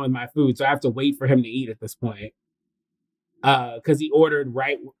almost done with my food. So I have to wait for him to eat at this point. Because he ordered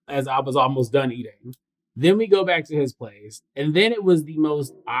right as I was almost done eating. Then we go back to his place. And then it was the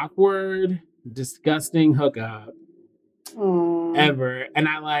most awkward, disgusting hookup ever. And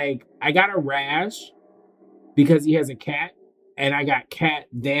I got a rash because he has a cat. And I got cat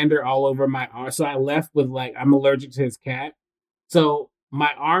dander all over my arm. So I left with I'm allergic to his cat. So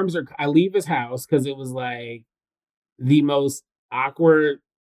my arms I leave his house because it was like the most awkward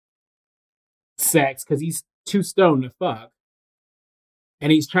sex because he's too stoned to fuck.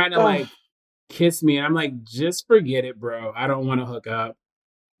 And he's trying to kiss me. And I'm like, just forget it, bro. I don't want to hook up.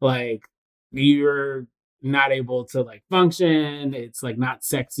 Like, you're not able to function. It's not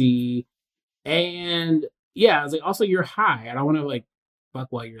sexy. And yeah, I was like, also you're high. I don't want to fuck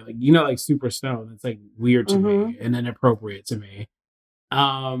while you're like, you know, like super stoned. It's like weird to me and inappropriate to me.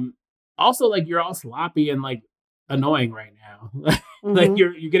 Also, like, you're all sloppy and like annoying right now. Like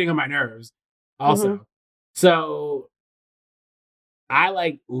you're getting on my nerves. Also, so I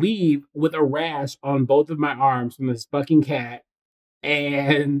like leave with a rash on both of my arms from this fucking cat,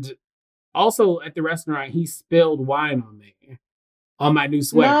 and also at the restaurant he spilled wine on me, on my new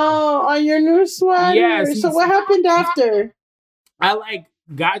sweater. No, on your new sweater. Yes. So what happened after? I like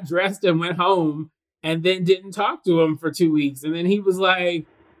got dressed and went home, and then didn't talk to him for 2 weeks, and then he was like.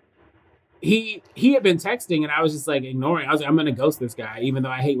 He had been texting, and I was just like ignoring. I was like, I'm gonna ghost this guy, even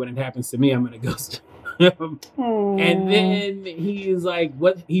though I hate when it happens to me. I'm gonna ghost him. And then he's like,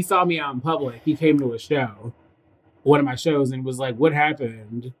 "What?" He saw me out in public. He came to a show, one of my shows, and was like, "What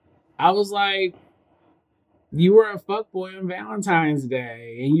happened?" I was like, "You were a fuckboy on Valentine's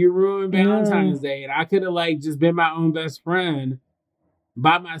Day, and you ruined Valentine's Day, and I could have like just been my own best friend."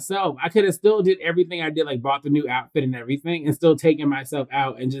 By myself, I could have still did everything I did, like bought the new outfit and everything, and still taken myself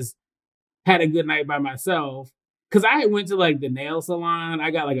out and just had a good night by myself. Cause I went to like the nail salon.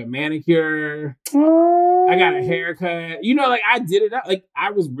 I got like a manicure. I got a haircut. You know, like I did it. Like I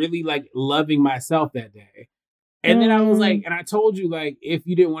was really like loving myself that day. And then I was like, and I told you like, if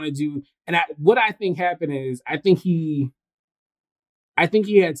you didn't want to do, and what I think happened is, I think he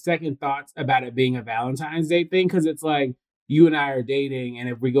had second thoughts about it being a Valentine's Day thing. Cause it's like, you and I are dating. And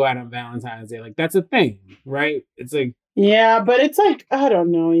if we go out on Valentine's Day, like that's a thing, right? It's like, yeah, but it's like, I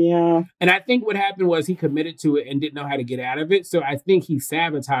don't know. Yeah. And I think what happened was he committed to it and didn't know how to get out of it. So I think he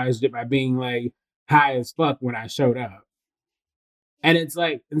sabotaged it by being like high as fuck when I showed up. And it's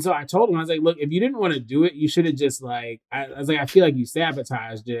like, and so I told him, I was like, look, if you didn't want to do it, you should have just like, I was like, I feel like you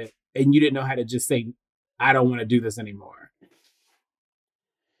sabotaged it and you didn't know how to just say, I don't want to do this anymore.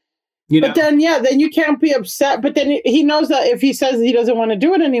 You know? But then, yeah, then you can't be upset. But then he knows that if he says he doesn't want to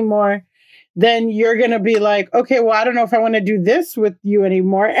do it anymore, then you're going to be like, okay, well, I don't know if I want to do this with you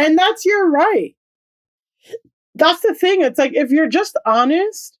anymore. And that's your right. That's the thing. It's like, if you're just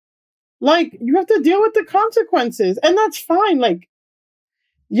honest, like, you have to deal with the consequences. And that's fine. Like,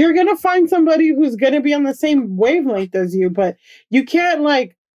 you're going to find somebody who's going to be on the same wavelength as you, but you can't,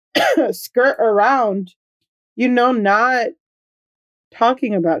 like, skirt around, you know, not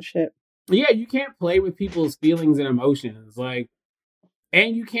talking about shit. Yeah, you can't play with people's feelings and emotions. Like,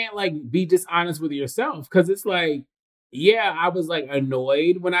 and you can't like be dishonest with yourself, because it's like, yeah, I was like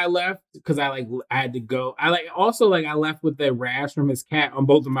annoyed when I left because I had to go. I left with the rash from his cat on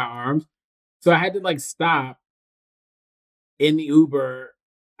both of my arms, so I had to like stop in the Uber.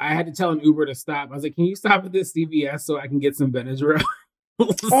 I had to tell an Uber to stop. I was like, "Can you stop at this CVS so I can get some Benadryl?"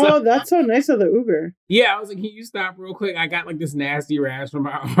 Oh, that's so nice of the Uber. Yeah, I was like, "Can you stop real quick? I got like this nasty rash from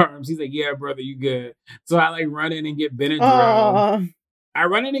my arms." He's like, "Yeah, brother, you good?" So I like run in and get Benadryl. I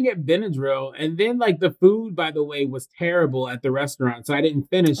run in and get Benadryl, and then like the food, by the way, was terrible at the restaurant, so I didn't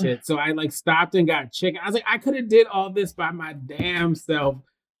finish it. So I like stopped and got chicken. I was like, I could have did all this by my damn self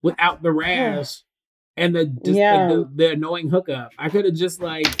without the rash and the annoying hookup. I could have just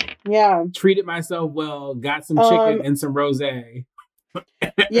like treated myself well, got some chicken and some rosé.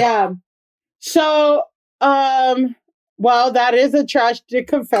 Yeah. So, well, that is a trash dick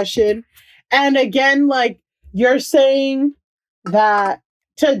confession, and again, like you're saying. That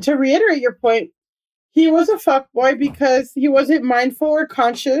to reiterate your point, he was a fuckboy because he wasn't mindful or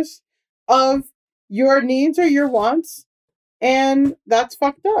conscious of your needs or your wants, and that's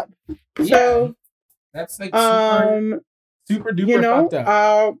fucked up. Yeah. So that's like super duper fucked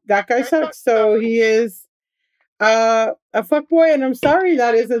up. That guy sucks. So he is a fuckboy, and I'm sorry,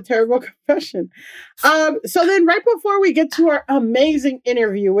 that is a terrible confession. So then right before we get to our amazing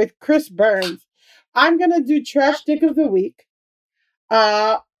interview with Chris Burns, I'm gonna do Trash Dick of the Week.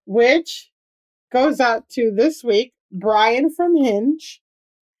 Which goes out to this week, Brian from Hinge,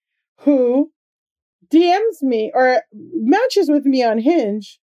 who DMs me or matches with me on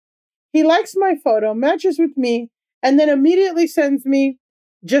Hinge. He likes my photo, matches with me, and then immediately sends me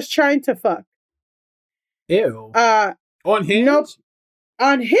just trying to fuck. Ew. On Hinge? Nope.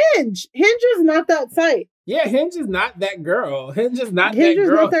 On Hinge. Hinge is not that site. Yeah, Hinge is not that girl. Hinge is not that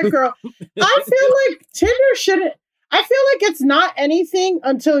girl. I feel like Tinder shouldn't. I feel like it's not anything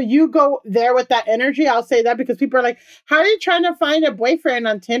until you go there with that energy. I'll say that because people are like, how are you trying to find a boyfriend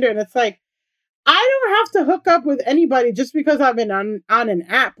on Tinder? And it's like, I don't have to hook up with anybody just because I've been on an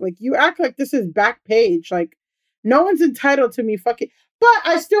app. Like, you act like this is back page. Like, no one's entitled to me fucking. But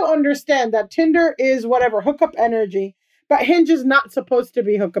I still understand that Tinder is whatever, hookup energy. But Hinge is not supposed to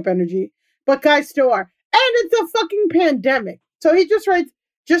be hookup energy. But guys still are. And it's a fucking pandemic. So he just writes,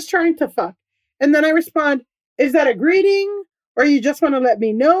 just trying to fuck. And then I respond, is that a greeting Or you just want to let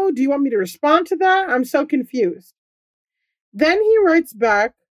me know? Do you want me to respond to that? I'm so confused. Then he writes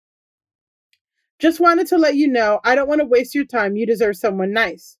back, just wanted to let you know, I don't want to waste your time. You deserve someone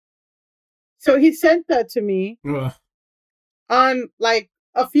nice. So he sent that to me on like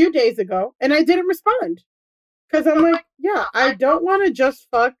a few days ago, and I didn't respond. Because I'm like, yeah, I don't want to just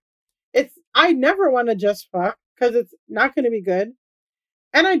fuck. I never want to just fuck because it's not going to be good.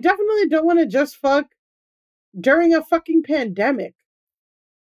 And I definitely don't want to just fuck during a fucking pandemic.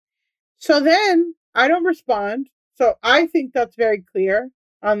 So then I don't respond. So I think that's very clear.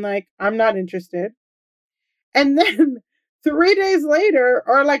 I'm like, I'm not interested. And then 3 days later,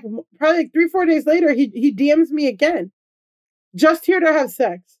 or like probably like 3-4 days later, he DMs me again. Just here to have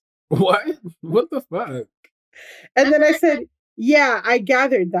sex. What? What the fuck? And then I said, yeah, I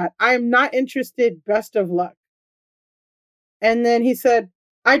gathered that. I am not interested. Best of luck. And then he said,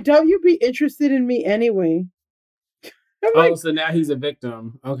 I doubt you'd be interested in me anyway. So now he's a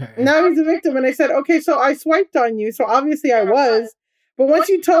victim. Okay. Now he's a victim. And I said, okay, so I swiped on you. So obviously I was. But once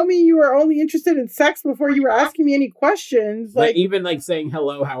you told me you were only interested in sex before you were asking me any questions. Like even like saying,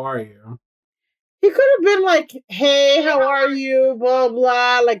 hello, how are you? He could have been like, hey, how are you? Blah,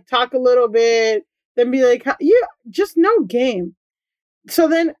 blah. Like talk a little bit. Then be like, yeah, just no game. So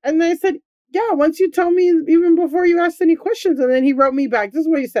then, and I said, yeah, once you told me, even before you asked any questions. And then he wrote me back. This is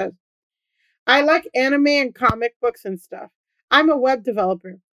what he said. I like anime and comic books and stuff. I'm a web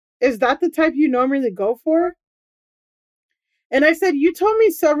developer. Is that the type you normally go for? And I said, you told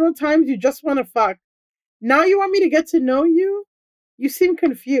me several times you just want to fuck. Now you want me to get to know you? You seem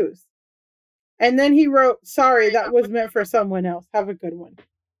confused. And then he wrote, sorry, that was meant for someone else. Have a good one.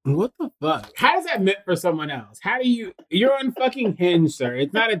 What the fuck? How is that meant for someone else? How do you're on fucking Hinge, sir.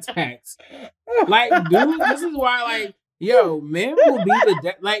 It's not a text. Like, dude, this is why, like, yo, men will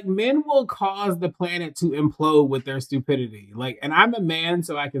be men will cause the planet to implode with their stupidity. Like, and I'm a man,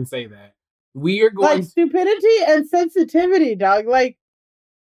 so I can say that. We are going like stupidity and sensitivity, dog. Like,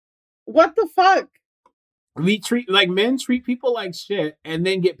 what the fuck? Men treat people like shit and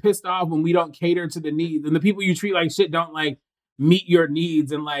then get pissed off when we don't cater to the needs. And the people you treat like shit don't like meet your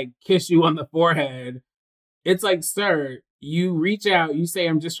needs and like kiss you on the forehead. It's like, sir, you reach out, you say,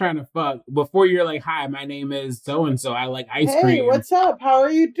 I'm just trying to fuck. Before you're like, hi, my name is so-and-so. I like ice cream. Hey, what's up? How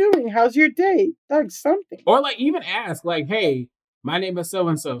are you doing? How's your day? Dog, something. Or like even ask like, hey, my name is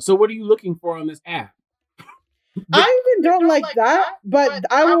so-and-so. So what are you looking for on this app? I even don't like that, but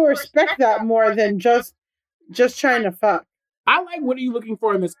I will respect that more than just trying to fuck. I like what are you looking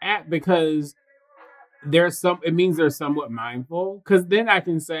for in this app because it means they're somewhat mindful. Because then I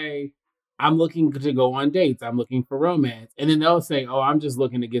can say, I'm looking to go on dates. I'm looking for romance. And then they'll say, oh, I'm just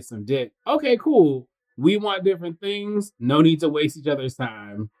looking to get some dick. Okay, cool. We want different things. No need to waste each other's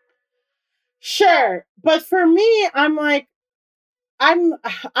time. Sure. But for me, I'm like,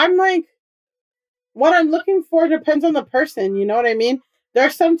 what I'm looking for depends on the person. You know what I mean?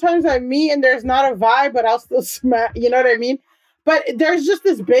 There's sometimes I meet and there's not a vibe, but I'll still smack. You know what I mean? But there's just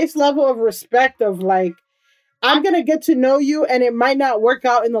this base level of respect of like, I'm going to get to know you and it might not work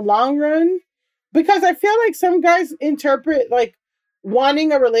out in the long run. Because I feel like some guys interpret like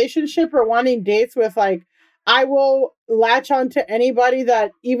wanting a relationship or wanting dates with like, I will latch on to anybody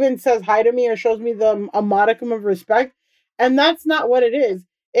that even says hi to me or shows me a modicum of respect. And that's not what it is.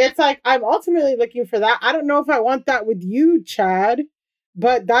 It's like, I'm ultimately looking for that. I don't know if I want that with you, Chad,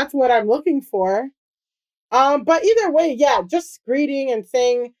 but that's what I'm looking for. But either way, yeah, just greeting and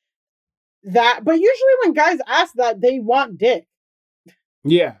saying that. But usually when guys ask that, they want dick.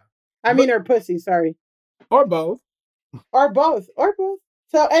 Yeah. I mean, or pussy, sorry. Or both. Or both.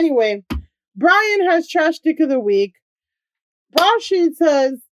 So anyway, Brian has Trash Dick of the Week. Rashid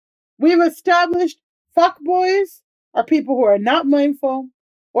says, we've established fuckboys are people who are not mindful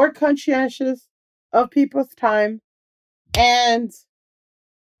or conscientious of people's time. And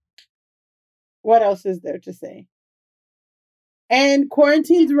what else is there to say? And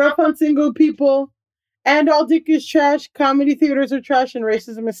quarantine's rough on single people. And all dick is trash. Comedy theaters are trash. And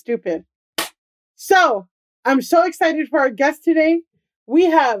racism is stupid. So, I'm so excited for our guest today. We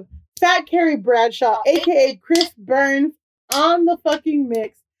have Fat Carrie Bradshaw, a.k.a. Chris Burns, on the fucking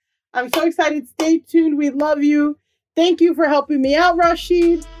mix. I'm so excited. Stay tuned. We love you. Thank you for helping me out,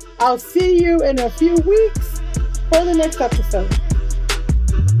 Rashid. I'll see you in a few weeks for the next episode.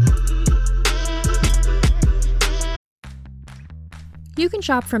 You can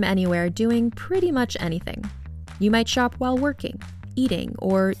shop from anywhere doing pretty much anything. You might shop while working, eating,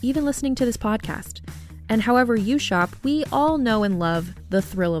 or even listening to this podcast. And however you shop, we all know and love the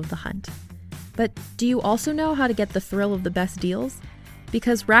thrill of the hunt. But do you also know how to get the thrill of the best deals?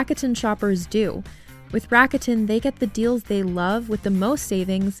 Because Rakuten shoppers do. With Rakuten, they get the deals they love with the most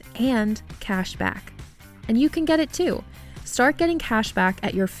savings and cash back. And you can get it too. Start getting cash back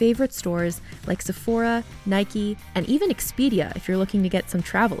at your favorite stores like Sephora, Nike, and even Expedia if you're looking to get some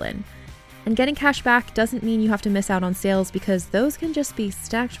travel in. And getting cash back doesn't mean you have to miss out on sales because those can just be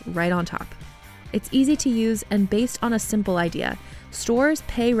stacked right on top. It's easy to use and based on a simple idea. Stores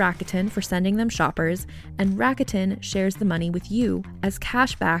pay Rakuten for sending them shoppers, and Rakuten shares the money with you as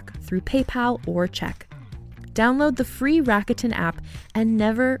cash back through PayPal or check. Download the free Rakuten app and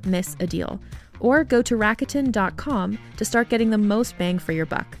never miss a deal. Or go to Rakuten.com to start getting the most bang for your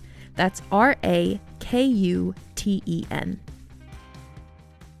buck. That's Rakuten.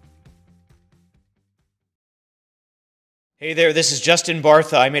 Hey there, this is Justin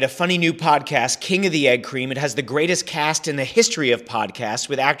Bartha. I made a funny new podcast, King of the Egg Cream. It has the greatest cast in the history of podcasts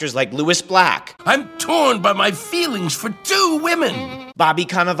with actors like Louis Black. I'm torn by my feelings for two women. Bobby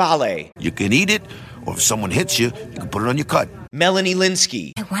Cannavale. You can eat it, or if someone hits you, you can put it on your cut. Melanie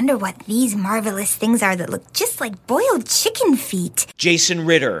Linsky. I wonder what these marvelous things are that look just like boiled chicken feet. Jason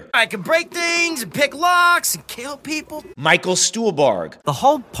Ritter. I can break things and pick locks and kill people. Michael Stuhlbarg. The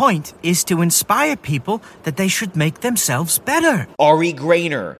whole point is to inspire people that they should make themselves better. Ari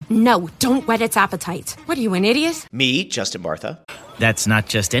Grainer. No, don't whet its appetite. What are you, an idiot? Me, Justin Bartha. That's not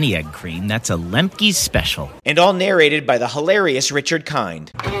just any egg cream, that's a Lemke's special. And all narrated by the hilarious Richard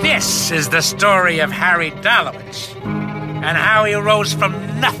Kind. This is the story of Harry Dalowitz and how he rose from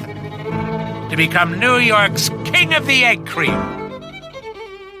nothing to become New York's King of the Egg Cream.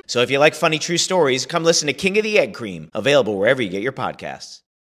 So if you like funny true stories, come listen to King of the Egg Cream, available wherever you get your podcasts.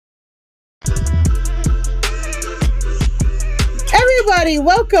 Everybody,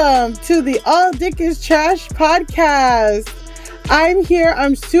 welcome to the All Dick is Trash podcast. I'm here.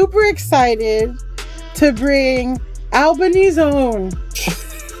 I'm super excited to bring Albany's own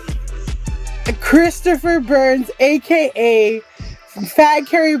Christopher Burns, a.k.a. Fat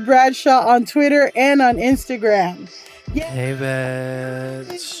Carrie Bradshaw on Twitter and on Instagram. Yeah. Hey,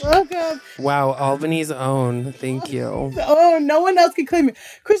 bitch. Welcome. Wow, Albany's own. Thank you. Oh, no one else can claim it.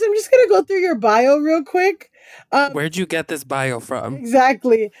 Chris, I'm just going to go through your bio real quick. Where'd you get this bio from?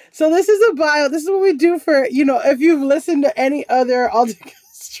 Exactly. So this is a bio. This is what we do for, if you've listened to any other All Dick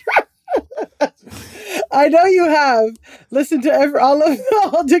is Trash. I know you have listened to all of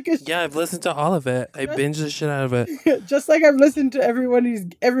the All Dick is Trash. Yeah, I've listened to all of it. I binged the shit out of it. Just like I've listened to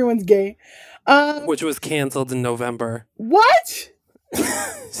everyone's gay. Which was canceled in November. What?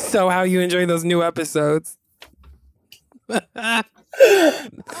 So how you enjoying those new episodes? I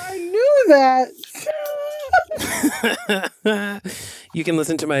knew that. You can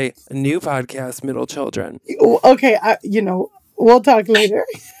listen to my new podcast, Middle Children. Okay, we'll talk later.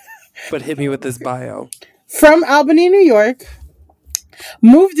 But hit me with this bio. From Albany, New York.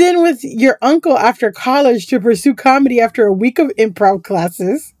 Moved in with your uncle after college to pursue comedy after a week of improv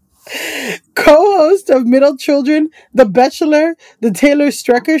classes. Co-host of Middle Children, The Bachelor, The Taylor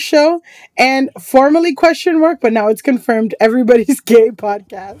Strecker Show, and formerly ? But now it's confirmed, Everybody's Gay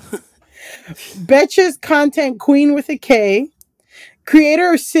podcast. Betches Content Queen with a K.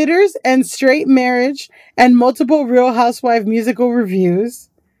 Creator of Sitters and Straight Marriage and multiple Real Housewife musical reviews.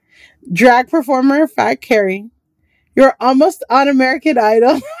 Drag performer, Fat Carrie. You're almost on American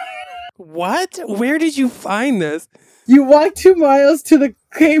Idol. What? Where did you find this? You walked 2 miles to the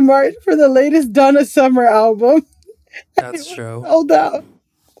Kmart for the latest Donna Summer album. That's true. Hold out.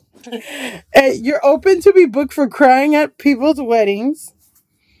 You're open to be booked for crying at people's weddings.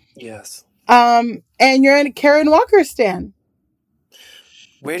 Yes. And you're in a Karen Walker stan.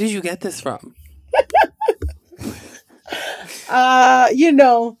 Where did you get this from?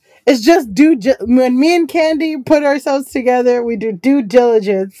 It's just when me and Candy put ourselves together, we do due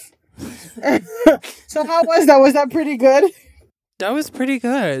diligence. So how was that? Was that pretty good? That was pretty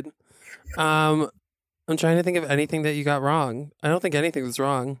good. I'm trying to think of anything that you got wrong. I don't think anything was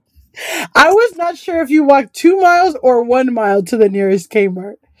wrong. I was not sure if you walked 2 miles or 1 mile to the nearest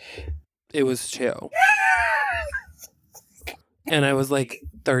Kmart. It was 2. And I was like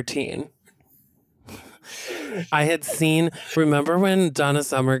 13. I had remember when Donna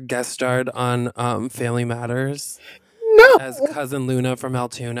Summer guest starred on Family Matters? No. As Cousin Luna from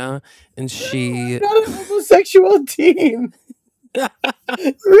Altoona. And she... No, I'm not a homosexual teen.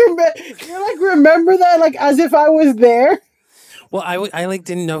 Remember that as if I was there? Well, I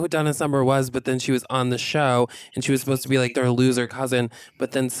didn't know who Donna Summer was, but then she was on the show and she was supposed to be their loser cousin,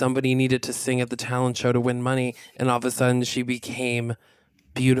 but then somebody needed to sing at the talent show to win money, and all of a sudden she became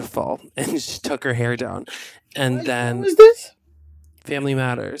beautiful and she took her hair down. And then what was this? Family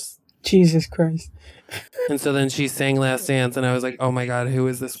Matters. Jesus Christ. And so then she sang Last Dance, and I was like, oh my God, who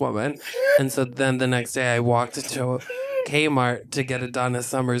is this woman? And so then the next day I walked to Kmart to get a Donna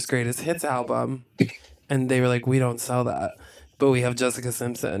Summer's Greatest Hits album. And they were like, we don't sell that, but we have Jessica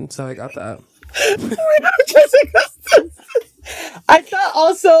Simpson. So I got that. Jessica Simpson.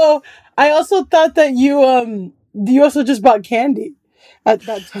 I also thought that you also just bought candy at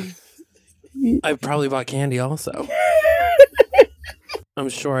that time. I probably bought candy also. I'm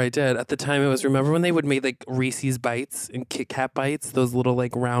sure I did. At the time, it was, remember when they would make like Reese's Bites and Kit Kat Bites? Those little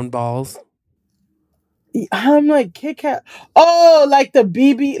like round balls? I'm like, Kit Kat. Oh, like the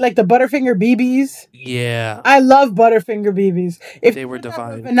BB, like the Butterfinger BBs? Yeah. I love Butterfinger BBs. If they were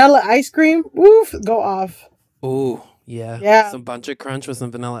divine. Vanilla ice cream, woof, go off. Ooh, yeah. Yeah. Some Bunch of Crunch with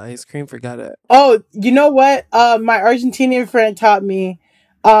some vanilla ice cream, forget it. Oh, you know what? My Argentinian friend taught me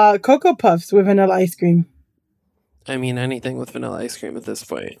Cocoa Puffs with vanilla ice cream. I mean, anything with vanilla ice cream at this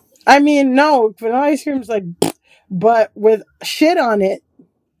point. I mean, no, vanilla ice cream is like, but with shit on it,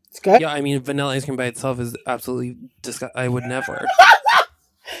 it's good. Yeah, I mean, vanilla ice cream by itself is absolutely disgusting. I would never.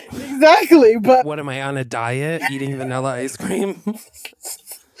 Exactly, but... What, am I on a diet eating vanilla ice cream?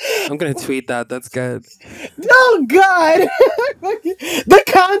 I'm going to tweet that. That's good. Oh, God. The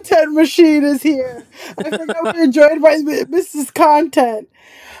content machine is here. I forgot we were joined by Mrs. Content.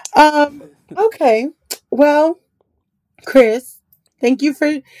 Okay. Well, Chris, thank you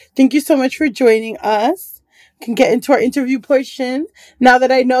so much for joining us. We can get into our interview portion now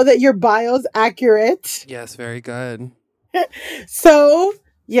that I know that your bio's accurate. Yes, very good. So,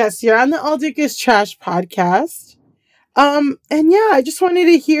 yes, you're on the All Dick is Trash podcast. And yeah, I just wanted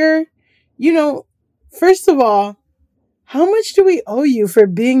to hear, first of all, how much do we owe you for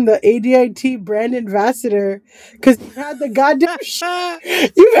being the ADIT brand ambassador? Because you've had the goddamn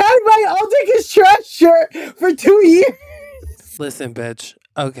you've had my All Dick is Trash shirt for 2 years. Listen, bitch.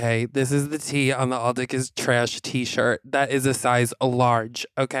 Okay, this is the T on the All Dick is Trash t-shirt. That is a size large,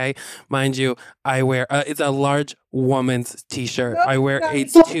 okay? Mind you, I wear, it's a large woman's t-shirt. I wear a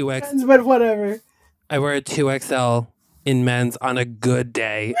 2X. But whatever. I wear a 2XL in men's on a good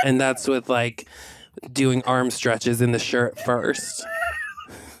day. And that's with like doing arm stretches in the shirt first.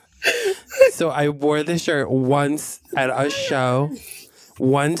 So I wore the shirt once at a show.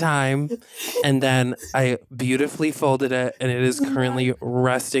 One time, and then I beautifully folded it, and it is currently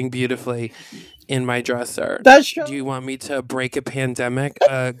resting beautifully in my dresser. Do you want me to break a pandemic,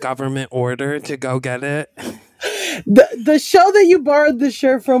 a government order to go get it? The show that you borrowed the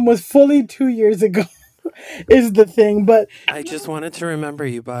shirt from was fully 2 years ago, is the thing. But I just wanted to remember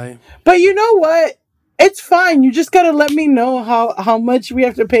you by. But you know what? It's fine. You just gotta let me know how much we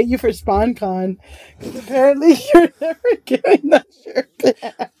have to pay you for SpawnCon. Because apparently you're never getting that shirt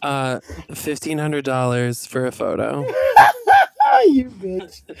back. $1,500 for a photo. You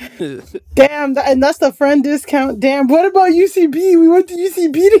bitch. Damn, and that's the friend discount. Damn, what about UCB? We went to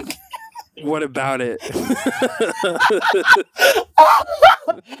UCB together. What about it?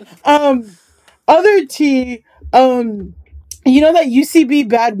 Other tea, you know that UCB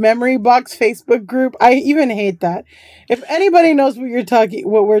Bad Memory Box Facebook group? I even hate that. If anybody knows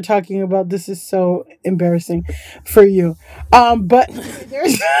what we're talking about, this is so embarrassing for you. But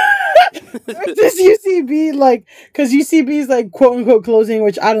there's this UCB, like, because UCB is like quote unquote closing,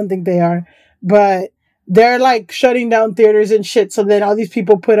 which I don't think they are, but they're like shutting down theaters and shit. So then all these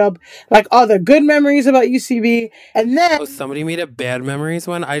people put up like all the good memories about UCB, and then somebody made a bad memories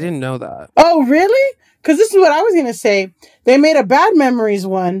one. I didn't know that. Oh, really? Because this is what I was going to say. They made a bad memories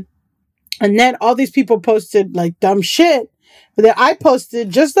one. And then all these people posted like dumb shit. But then I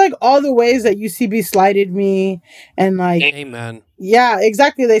posted just like all the ways that UCB slided me. And like. Amen. Yeah,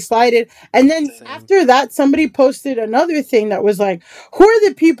 exactly. They slided. And then after that, somebody posted another thing that was like, who are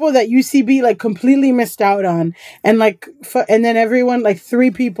the people that UCB like completely missed out on? And like, and then everyone, like 3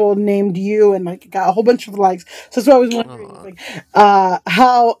 people named you and like got a whole bunch of likes. So that's what I was wondering. Like,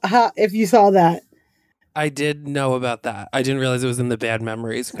 how, if you saw that. I did know about that. I didn't realize it was in the Bad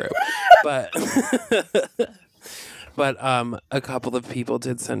Memories group. But a couple of people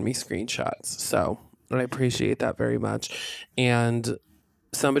did send me screenshots. So I appreciate that very much. And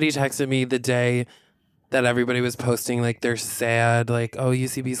somebody texted me the day that everybody was posting like they're sad, like, oh,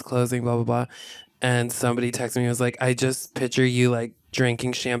 UCB's closing, blah, blah, blah. And somebody texted me and was like, I just picture you like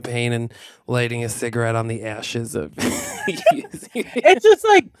drinking champagne and lighting a cigarette on the ashes of It's just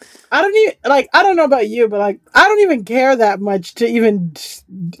like I don't know about you, but like I don't even care that much to even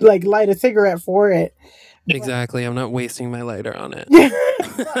like light a cigarette for it. Exactly. I'm not wasting my lighter on it.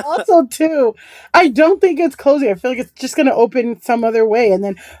 Also, too, I don't think it's closing. I feel like it's just gonna open some other way, and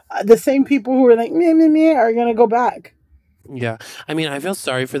then the same people who are like meh, meh, meh, are gonna go back. Yeah. I mean, I feel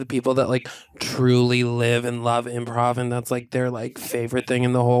sorry for the people that like truly live and love improv and that's like their like favorite thing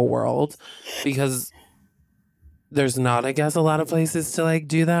in the whole world, because there's not, I guess, a lot of places to like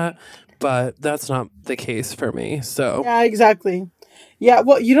do that, but that's not the case for me. So Yeah, exactly. Yeah,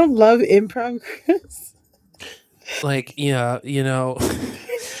 well, you don't love improv, Chris? like, yeah, you know,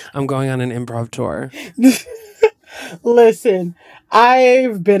 I'm going on an improv tour. Listen,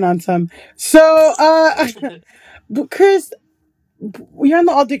 I've been on some. So, Chris, you're on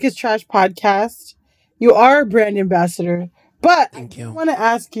the All Dick is Trash podcast. You are a brand ambassador, but Thank you. I want to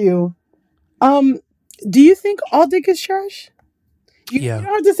ask you, do you think all dick is trash? You don't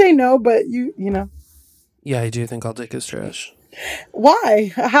have to say no, but you know. Yeah, I do think all dick is trash.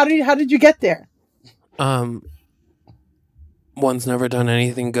 Why? How did you get there? One's never done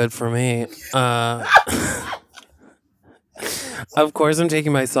anything good for me. Of course, I'm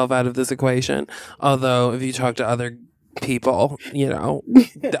taking myself out of this equation. Although, if you talk to other people, you know,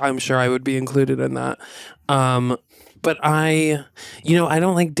 I'm sure I would be included in that. But I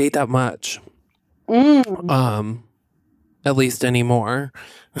don't like date that much. At least anymore.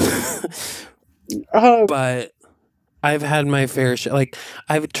 But I've had my fair share. Like,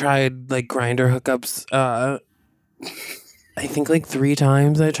 I've tried like Grindr hookups. I think like 3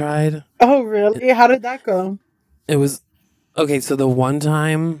 times I tried. Oh, really? How did that go? It was okay. So the one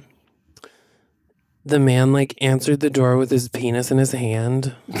time, the man like answered the door with his penis in his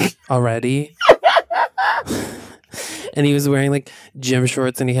hand already. And he was wearing like gym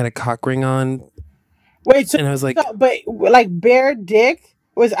shorts and he had a cock ring on. Wait, so, and I was like, but like bare dick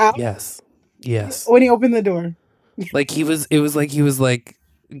was out? Yes. When he opened the door. Like it was like he was like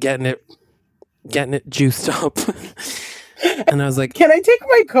getting it juiced up. And I was like, can I take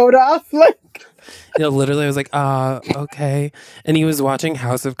my coat off? Like, you know, literally I was like, okay. And he was watching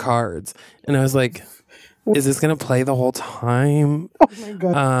House of Cards. And I was like, is this gonna play the whole time? Oh my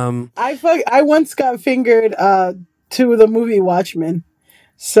god. I once got fingered to the movie Watchmen.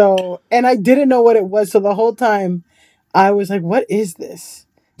 So, and I didn't know what it was. So the whole time I was like, what is this?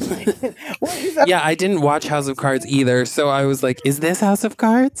 What is that? Yeah, I didn't watch House of Cards either. So I was like, is this House of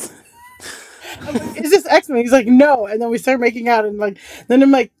Cards? I'm like, is this X-Men? He's like, no. And then we start making out and like, then I'm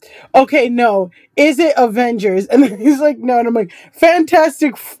like, okay, no. Is it Avengers? And then he's like, no. And I'm like,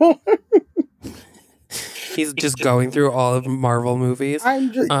 Fantastic Four. He's just going through all of Marvel movies.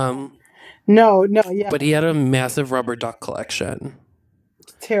 I'm just, no, yeah. But he had a massive rubber duck collection.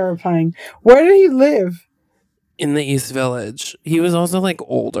 Terrifying. Where did he live? In the East Village. He was also like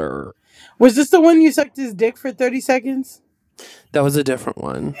older. Was this the one you sucked his dick for 30 seconds? That was a different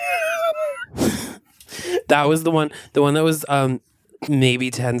one. That was the one that was maybe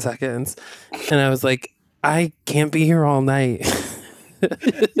 10 seconds. And I was like, I can't be here all night.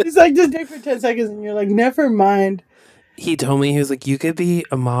 You sucked his dick for 10 seconds and you're like, never mind. He told me, he was like, you could be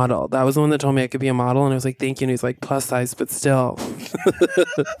a model. That was the one that told me I could be a model. And I was like, thank you. And he's like, plus size, but still.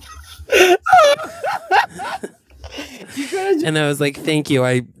 And I was like, thank you.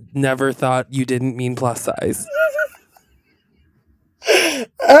 I never thought you didn't mean plus size. It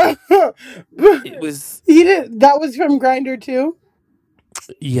was. He did. That was from Grindr too.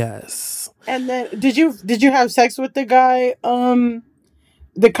 Yes. And then did you have sex with the guy? I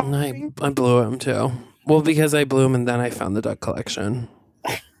blew him too. Well, because I blew him and then I found the duck collection.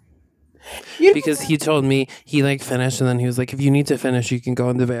 Because he told me he like finished and then he was like, if you need to finish, you can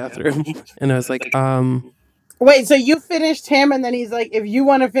go in the bathroom. And I was like, Wait, so you finished him and then he's like, if you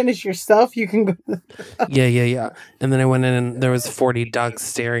want to finish yourself, you can go. Yeah. And then I went in and there was 40 ducks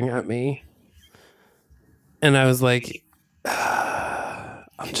staring at me. And I was like,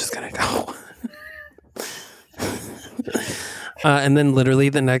 I'm just gonna go. And then literally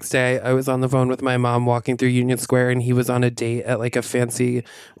the next day I was on the phone with my mom walking through Union Square and he was on a date at like a fancy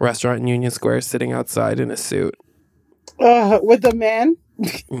restaurant in Union Square sitting outside in a suit. With the man?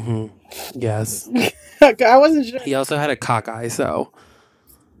 Mm-hmm. Yes. I wasn't sure. He also had a cockeye, so.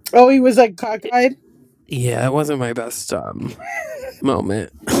 Oh, he was like cockeyed? Yeah, it wasn't my best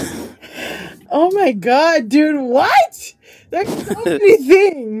moment. Oh my god, dude, what? There's so many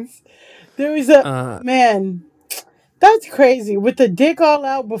things. There was a man. That's crazy. With the dick all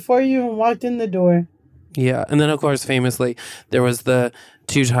out before you even walked in the door. Yeah. And then, of course, famously, there was the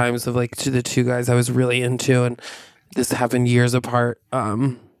 2 times of like the 2 guys I was really into. And this happened years apart.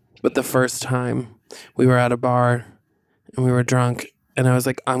 But the first time we were at a bar and we were drunk. And I was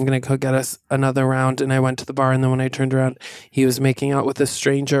like, I'm going to go get us another round. And I went to the bar. And then when I turned around, he was making out with a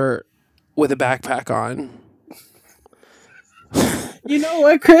stranger with a backpack on. You know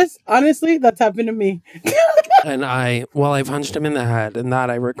what, Chris? Honestly, that's happened to me. And I punched him in the head, and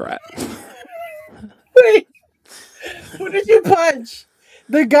that I regret. Who did you punch?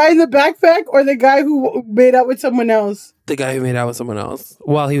 The guy in the backpack or the guy who made out with someone else? The guy who made out with someone else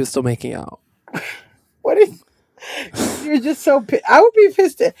while he was still making out. What is... You're just so pissed. I would be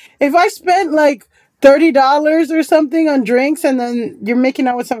pissed if I spent like $30 or something on drinks and then you're making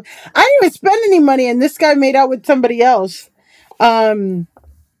out with someone. I didn't even spend any money and this guy made out with somebody else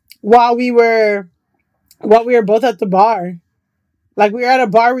while we were both at the bar. Like we were at a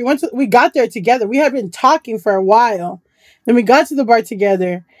bar. We got there together. We had been talking for a while. Then we got to the bar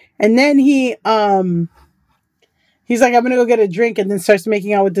together and then he's like, I'm gonna go get a drink, and then starts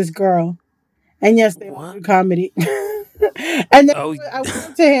making out with this girl. And yes, they do comedy. And then I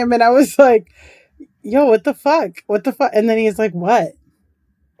went to him and I was like, yo, what the fuck? What the fuck? And then he's like, what?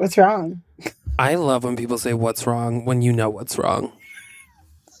 What's wrong? I love when people say what's wrong when you know what's wrong.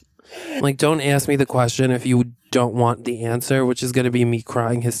 Like, don't ask me the question if you don't want the answer, which is going to be me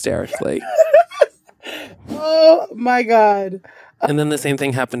crying hysterically. Oh my God. And then the same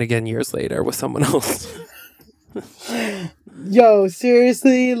thing happened again years later with someone else. Yo,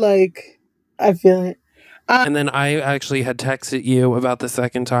 seriously, like, I feel it. And then I actually had texted you about the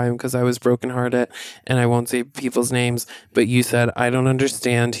second time because I was brokenhearted, and I won't say people's names, but you said, I don't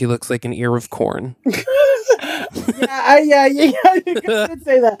understand. He looks like an ear of corn. Yeah, you did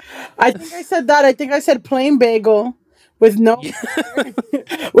say that. I think I said that. I think I said plain bagel with no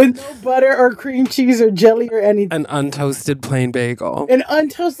butter or cream cheese or jelly or anything. An untoasted plain bagel. An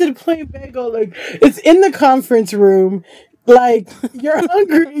untoasted plain bagel. Like, it's in the conference room. Like, you're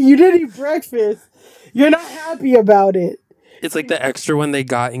hungry. You didn't eat breakfast. You're not happy about it. It's like the extra one they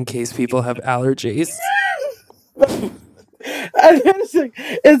got in case people have allergies. And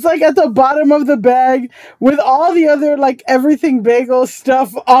it's like at the bottom of the bag with all the other, like, everything bagel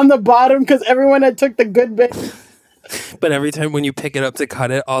stuff on the bottom because everyone had took the good bagel. But every time when you pick it up to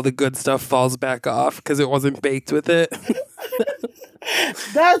cut it, all the good stuff falls back off because it wasn't baked with it.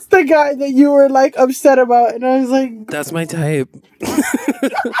 That's the guy that you were, like, upset about. And I was like... That's my type.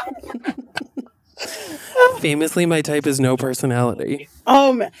 Famously, my type is no personality.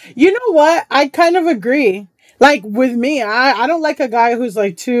 You know what? I kind of agree. Like, with me, I don't like a guy who's,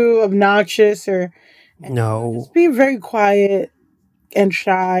 like, too obnoxious or... No. Just be very quiet and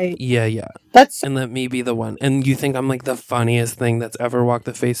shy. Yeah. And let me be the one. And you think I'm, like, the funniest thing that's ever walked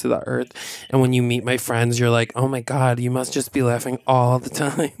the face of the earth. And when you meet my friends, you're like, oh, my God, you must just be laughing all the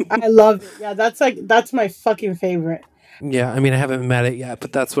time. I love it. Yeah, that's my fucking favorite. Yeah, I mean, I haven't met it yet,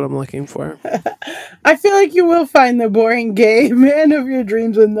 but that's what I'm looking for. I feel like you will find the boring gay man of your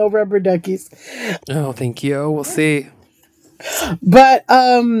dreams with no rubber duckies. Oh, thank you. We'll see. But,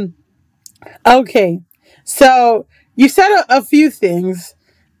 okay. So, you said a few things,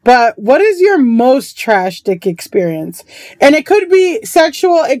 but what is your most trash dick experience? And it could be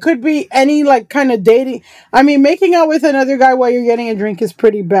sexual, it could be any, like, kind of dating. I mean, making out with another guy while you're getting a drink is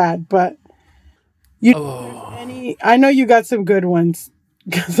pretty bad, but... I know you got some good ones.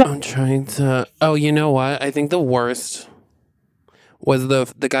 I'm trying to... Oh, you know what? I think the worst was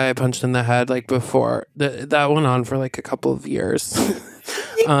the guy I punched in the head, like, before. That went on for, like, a couple of years.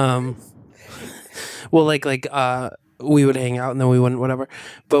 Well, like, we would hang out and then we wouldn't, whatever.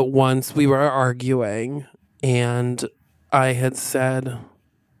 But once we were arguing and I had said...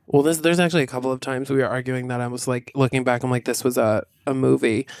 Well, there's actually a couple of times we were arguing that I was, like, looking back, I'm like, this was a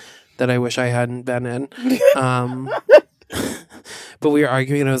movie that I wish I hadn't been in. But we were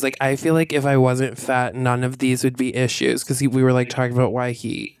arguing and I was like, I feel like if I wasn't fat, none of these would be issues. Because we were like talking about why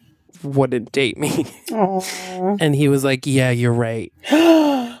he wouldn't date me. And he was like, yeah, you're right.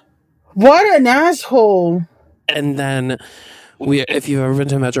 What an asshole. And then if you've ever been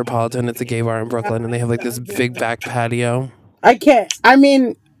to Metropolitan, it's a gay bar in Brooklyn and they have like this big back patio. I can't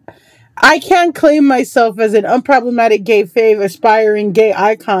claim myself as an unproblematic gay fave, aspiring gay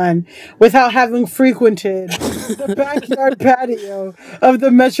icon without having frequented the backyard patio of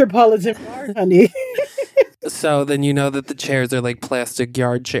the Metropolitan Bar, honey. So then you know that the chairs are like plastic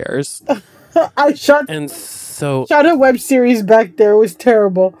yard chairs. I shot a web series back there. It was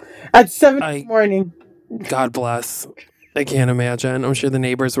terrible. At 7 in the morning. God bless. I can't imagine. I'm sure the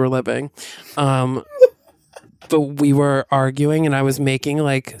neighbors were living. But we were arguing and I was making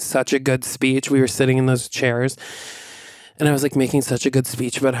like such a good speech. We were sitting in those chairs and I was like making such a good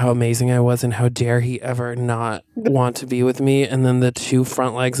speech about how amazing I was and how dare he ever not want to be with me. And then the two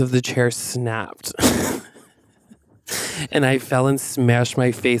front legs of the chair snapped. And I fell and smashed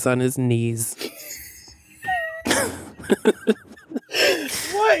my face on his knees.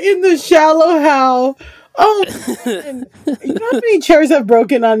 What in the shallow hell Oh, man. You know how many chairs have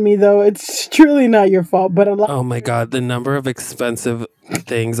broken on me, though? It's truly not your fault, but a lot. Oh my God, the number of expensive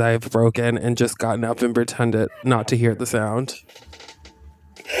things I've broken and just gotten up and pretended not to hear the sound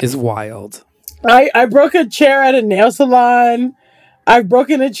is wild. I broke a chair at a nail salon. I've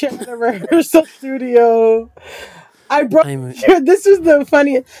broken a chair at a rehearsal studio. This is the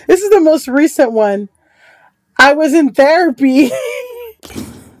funniest. This is the most recent one. I was in therapy.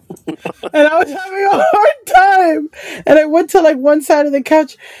 And I was having a hard time. And I went to like one side of the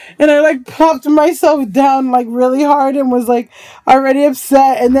couch and I like plopped myself down like really hard and was like already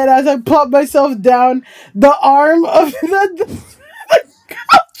upset. And then as I plopped myself down, the arm of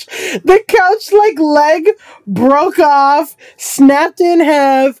the couch like leg broke off, snapped in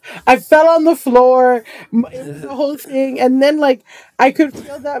half. I fell on the floor, the whole thing. And then like I could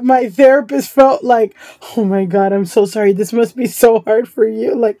feel that my therapist felt like, oh my God, I'm so sorry. This must be so hard for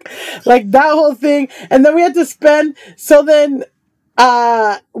you. Like that whole thing. And then we had to spend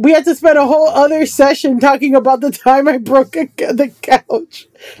a whole other session talking about the time I broke the couch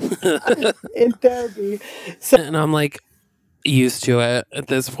in therapy. And I'm like, used to it at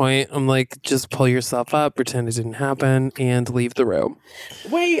this point. I'm like, just pull yourself up, pretend it didn't happen, and leave the room.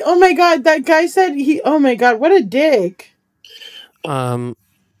 Wait, oh my God, that guy said oh my God, what a dick. But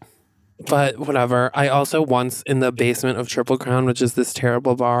whatever. I also once in the basement of Triple Crown, which is this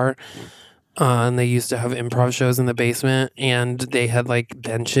terrible bar, and they used to have improv shows in the basement, and they had like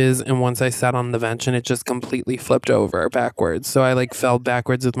benches, and once I sat on the bench and it just completely flipped over backwards, so I like fell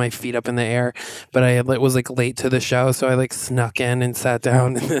backwards with my feet up in the air, but I was like late to the show, so I like snuck in and sat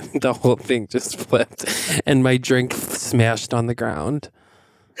down, and then the whole thing just flipped and my drink smashed on the ground.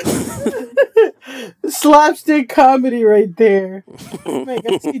 Slapstick comedy right there. Oh my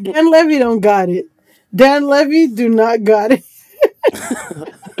God. See, Dan Levy don't got it. Dan Levy do not got it.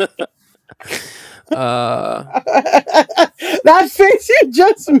 That face you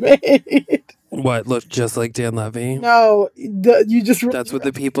just made. What, looked just like Dan Levy? No, you just. That's what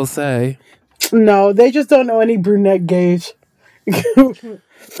the people say. No, they just don't know any brunette gays. I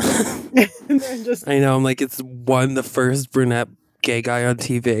know. I'm like, it's the first brunette gay guy on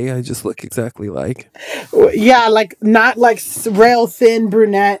TV. I just look exactly like. Yeah, like not like rail thin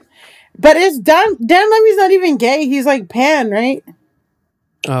brunette, but it's Dan Levy's not even gay. He's like pan, right?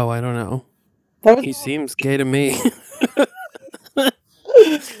 Oh, I don't know. He seems gay to me.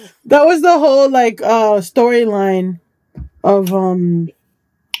 That was the whole like storyline of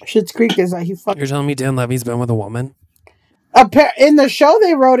Schitt's Creek is that he fucked. You're telling me Dan Levy's been with a woman? In the show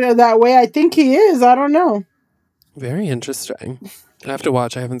they wrote it that way. I think he is. I don't know. Very interesting. I have to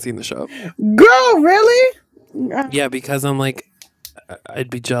watch. I haven't seen the show. Girl, really? Yeah, because I'm like, I'd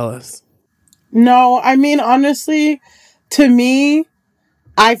be jealous. No, I mean, honestly, to me,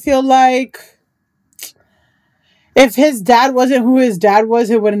 I feel like if his dad wasn't who his dad was,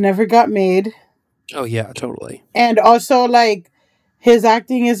 it would have never got made. Oh, yeah, totally. And also, like, his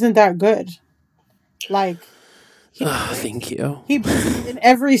acting isn't that good. Like... thank you. He in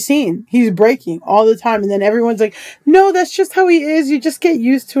every scene, he's breaking all the time. And then everyone's like, no, that's just how he is. You just get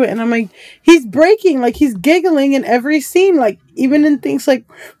used to it. And I'm like, he's breaking. Like, he's giggling in every scene. Like, even in things like,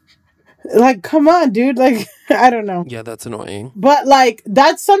 come on, dude. Like, I don't know. Yeah, that's annoying. But, like,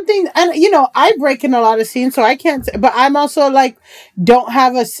 that's something, and, you know, I break in a lot of scenes, so I can't, but I'm also, like, don't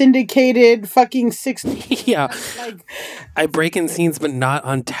have a syndicated fucking 60. Yeah. Like, I break in scenes, but not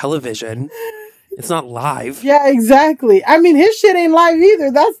on television. It's not live. Yeah, exactly. I mean, his shit ain't live either.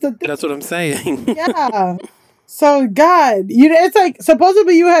 That's the thing. That's what I'm saying. Yeah. So, God, it's like,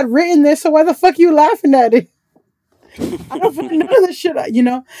 supposedly you had written this, so why the fuck you laughing at it? I don't find none of this shit, you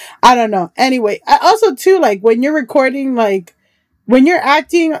know? I don't know. Anyway, I also, too, like, when you're recording, like, when you're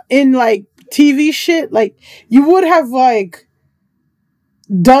acting in, like, TV shit, like, you would have, like,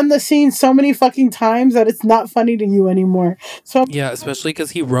 done the scene so many fucking times that it's not funny to you anymore. So yeah, especially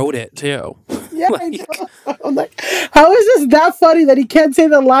because he wrote it, too. Yeah, like, I'm like, how is this that funny that he can't say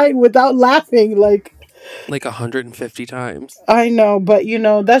the line without laughing? Like 150 times. I know, but you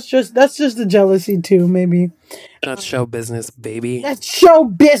know, that's just the jealousy too, maybe. That's show business, baby. That's show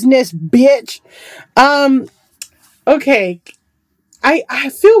business, bitch. Okay. I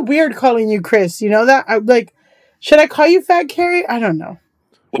feel weird calling you Chris. You know that? I'm like, should I call you Fat Carrie? I don't know.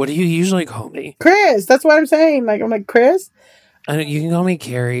 What do you usually call me? Chris. That's what I'm saying. Like, I'm like, Chris? You can call me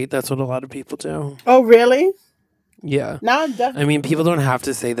Carrie. That's what a lot of people do. Oh, really? Yeah. Now I'm definitely... I mean, people don't have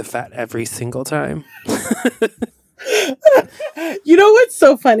to say the fat every single time. You know what's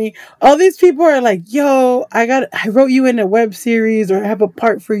so funny? All these people are like, yo, I wrote you in a web series, or I have a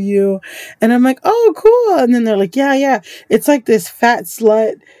part for you. And I'm like, oh, cool. And then they're like, yeah. It's like this fat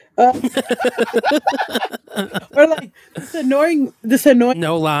slut Or like this annoying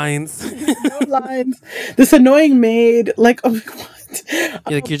no lines. no lines. This annoying maid. Like, oh my God.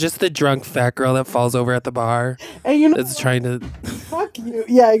 You're just the drunk fat girl that falls over at the bar. And you know, that's trying to. Fuck you.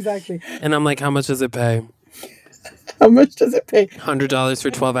 Yeah, exactly. And I'm like, how much does it pay? How much does it pay? $100 for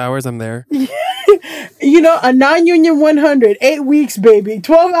 12 hours. I'm there. You know, a non-union 100, 8 weeks, baby.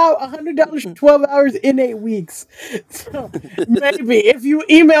 $100 for 12 hours in 8 weeks. So maybe if you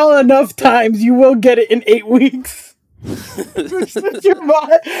email enough times, you will get it in 8 weeks. I'm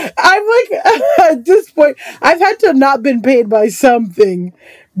like, at this point, I've had to not been paid by something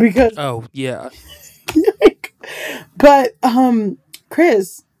because. Oh yeah. But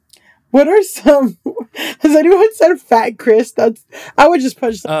Chris, what are some? Has anyone said fat Chris? I would just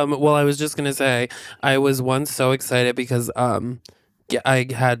punch. Well, I was just gonna say I was once so excited because I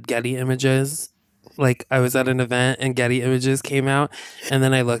had Getty Images. Like I was at an event and Getty Images came out, and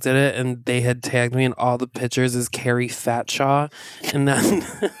then I looked at it and they had tagged me in all the pictures as Carrie Fatshaw, and then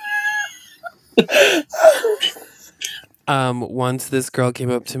once this girl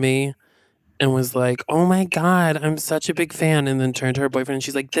came up to me and was like, "Oh my God, I'm such a big fan," and then turned to her boyfriend and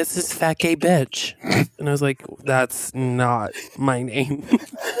she's like, "This is Fat Gay Bitch," and I was like, "That's not my name."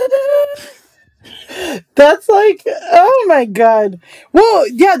 That's like, oh my God. Well,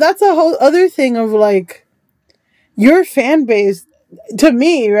 yeah, that's a whole other thing of like your fan base to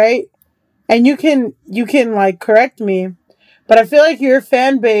me, right? And you can like correct me, but I feel like your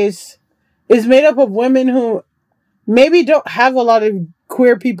fan base is made up of women who maybe don't have a lot of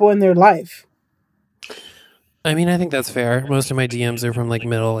queer people in their life. I mean, I think that's fair. Most of my DMs are from like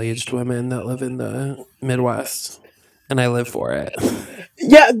middle-aged women that live in the Midwest, and I live for it.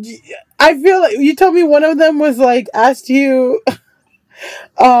 Yeah, I feel like you told me one of them was like asked you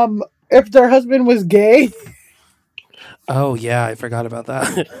if their husband was gay. Oh yeah, I forgot about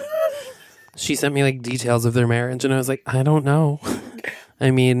that. She sent me like details of their marriage and I was like, I don't know.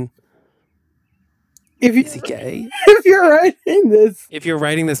 I mean, is he gay? If you're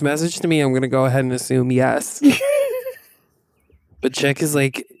writing this message to me, I'm gonna go ahead and assume yes. But check his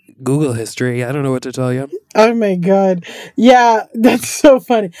like Google history. I don't know what to tell you. Oh my God. Yeah, that's so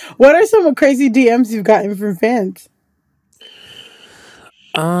funny. What are some crazy DMs you've gotten from fans?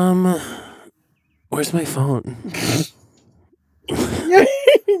 Where's my phone?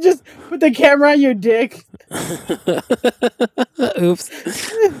 You just put the camera on your dick. Oops.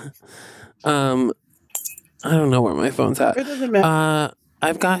 I don't know where my phone's at. It doesn't matter.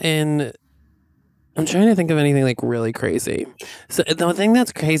 I'm trying to think of anything like really crazy. So the thing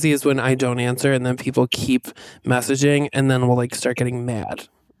that's crazy is when I don't answer and then people keep messaging and then we'll like start getting mad.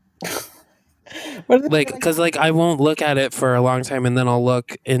 Like, cause like I won't look at it for a long time and then I'll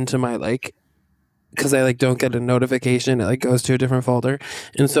look into my like, cause I like don't get a notification. It like goes to a different folder.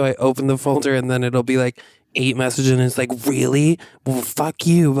 And so I open the folder and then it'll be like 8 messages and it's like, really? Well, fuck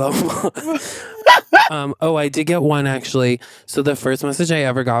you. Oh, I did get one actually. So the first message I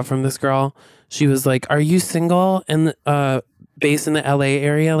ever got from this girl, she was like, "Are you single and based in the LA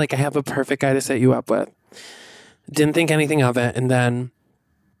area? Like I have a perfect guy to set you up with." Didn't think anything of it. And then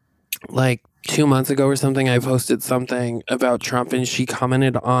like 2 months ago or something, I posted something about Trump and she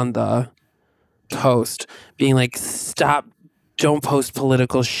commented on the post being like, "Stop, don't post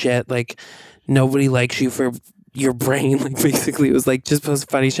political shit. Like nobody likes you for your brain." Like basically it was like, just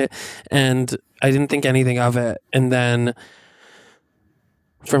post funny shit. And I didn't think anything of it. And then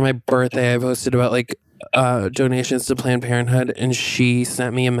for my birthday, I posted about like donations to Planned Parenthood, and she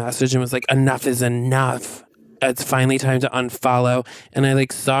sent me a message and was like, "Enough is enough. It's finally time to unfollow." And I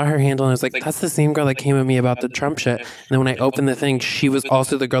like saw her handle and I was like, that's the same girl that came at me about the Trump shit. And then when I opened the thing, she was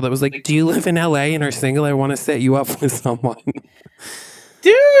also the girl that was like, "Do you live in LA and are single? I want to set you up with someone."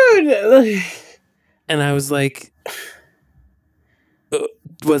 Dude. And I was like,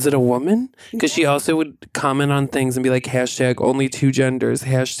 was it a woman? Because she also would comment on things and be like, hashtag only 2 genders,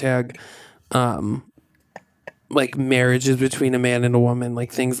 hashtag like marriages between a man and a woman,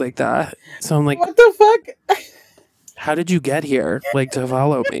 like things like that. So I'm like, what the fuck? How did you get here? Like to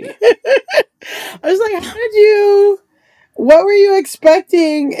follow me? I was like, what were you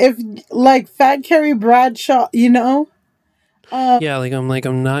expecting if like Fat Carrie Bradshaw, you know? Yeah,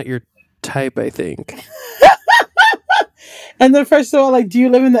 I'm not your type, I think. And then first of all, like, do you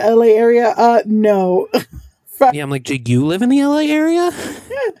live in the LA area? No. Yeah, I'm like, do you live in the LA area?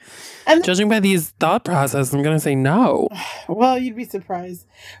 And judging by these thought process, I'm gonna say no. Well, you'd be surprised.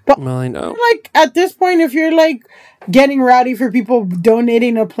 But well, I know. Like at this point, if you're like getting rowdy for people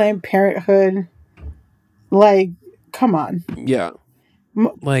donating to Planned Parenthood, like, come on. Yeah.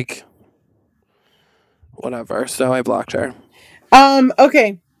 Like, whatever. So I blocked her.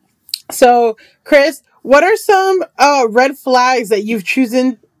 Okay. So, Chris, what are some red flags that you've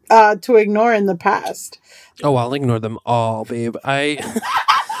chosen to ignore in the past? Oh, I'll ignore them all, babe. I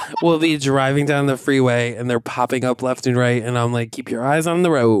will be driving down the freeway and they're popping up left and right, and I'm like, keep your eyes on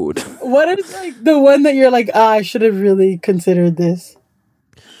the road. What is like the one that you're like, I should have really considered this?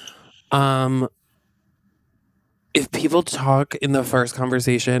 If people talk in the first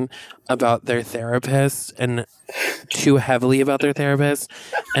conversation about their therapist and too heavily about their therapist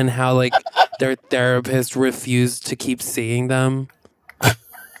and how like their therapist refused to keep seeing them,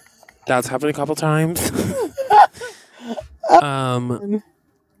 that's happened a couple times.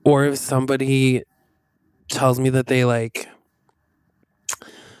 Or if somebody tells me that they like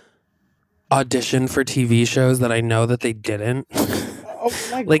auditioned for TV shows that I know that they didn't.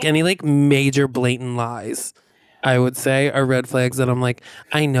 Like any like major blatant lies, I would say, are red flags that I'm like,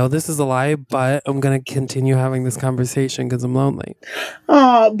 I know this is a lie, but I'm going to continue having this conversation because I'm lonely.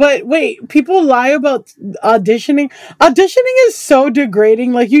 But wait, people lie about auditioning. Auditioning is so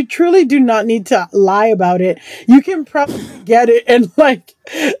degrading. Like, you truly do not need to lie about it. You can probably get it. And like,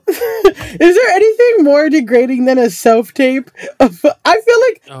 is there anything more degrading than a self-tape? I feel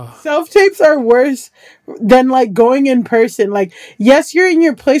like self-tapes are worse than like going in person. Like, yes, you're in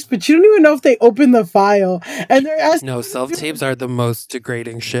your place, but you don't even know if they open the file. And they're asking, no, self-tapes are the most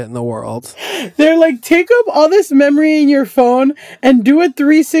degrading shit in the world. They're like, take up all this memory in your phone and do a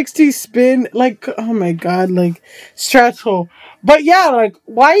 360 spin. Like, oh my God, like, stressful. But yeah, like,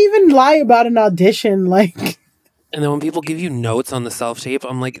 why even lie about an audition? Like, and then when people give you notes on the self-tape,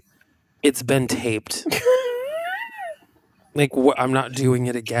 I'm like, it's been taped. Like, I'm not doing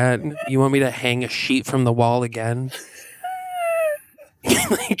it again. You want me to hang a sheet from the wall again?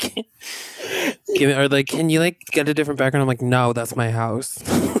 Like, or like, can you like get a different background? I'm like, no, that's my house.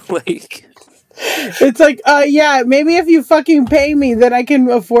 Like, it's like, yeah, maybe if you fucking pay me, then I can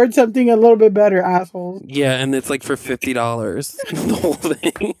afford something a little bit better, asshole. Yeah, and it's like for $50, the whole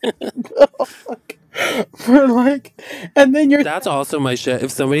thing. Oh, fuck. For like, and then that's also my shit.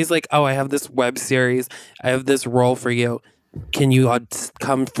 If somebody's like, oh, I have this web series, I have this role for you, can you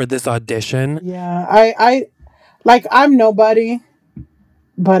come for this audition? Yeah, I like, I'm nobody,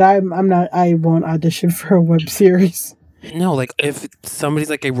 but I'm not, I won't audition for a web series. No, like if somebody's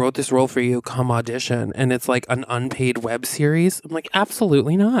like, I wrote this role for you, come audition, and it's like an unpaid web series, I'm like,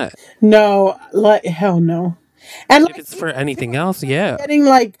 absolutely not. No, like, hell no. And if it's for anything else, yeah.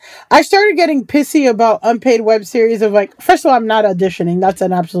 I started getting pissy about unpaid web series of like, first of all, I'm not auditioning. That's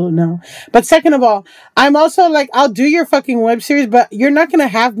an absolute no. But second of all, I'm also like, I'll do your fucking web series, but you're not going to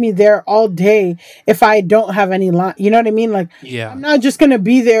have me there all day if I don't have any line. You know what I mean? Like, yeah. I'm not just going to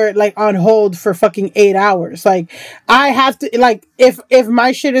be there like on hold for fucking 8 hours. Like, I have to, like, if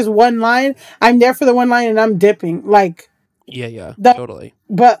my shit is one line, I'm there for the one line and I'm dipping. Like, yeah, totally.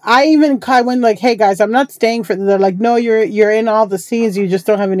 But I went like, hey guys, I'm not staying for. They're like, no, you're in all the scenes, you just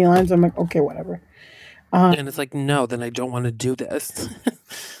don't have any lines. I'm like, okay, whatever. And it's like, no, then I don't want to do this.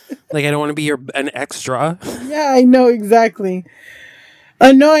 Like, I don't want to be an extra. Yeah, I know, exactly.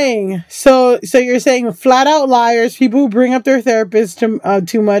 Annoying. So you're saying flat out liars, people who bring up their therapist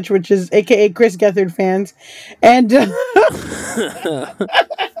too much, which is AKA Chris Gethard fans, and.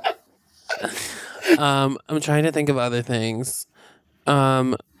 I'm trying to think of other things.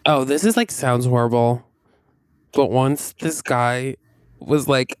 Oh, this is like, sounds horrible. But once this guy was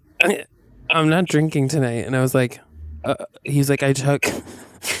like, I'm not drinking tonight. And I was like, he's like, I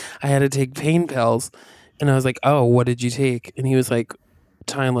had to take pain pills. And I was like, oh, what did you take? And he was like,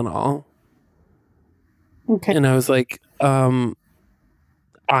 Tylenol. Okay. And I was like,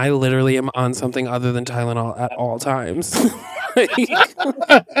 I literally am on something other than Tylenol at all times.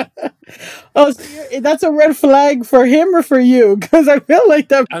 Oh, so that's a red flag for him or for you? Because I feel like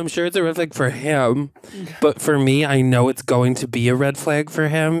that. I'm sure it's a red flag for him, but for me, I know it's going to be a red flag for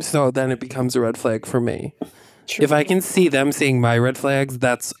him, so then it becomes a red flag for me. True. If I can see them seeing my red flags,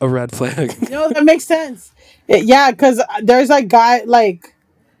 that's a red flag. No, that makes sense. Yeah, because there's like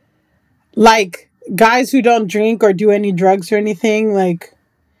guys who don't drink or do any drugs or anything, like.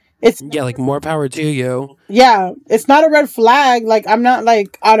 Like, more power to you. Yeah, it's not a red flag. Like, I'm not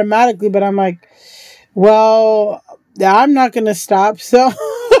like automatically, but I'm like, well, I'm not gonna stop. So.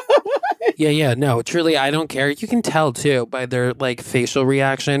 Yeah, no, truly, I don't care. You can tell too by their like facial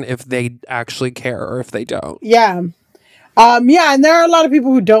reaction if they actually care or if they don't. Yeah, yeah, and there are a lot of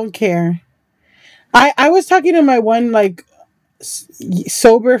people who don't care. I was talking to my one like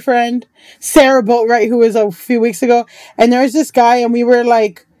sober friend, Sarah Boatwright, who was a few weeks ago, and there was this guy, and we were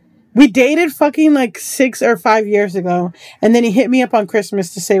like. We dated fucking like 6 or 5 years ago. And then he hit me up on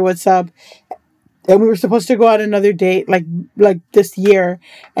Christmas to say what's up. and we were supposed to go on another date like this year,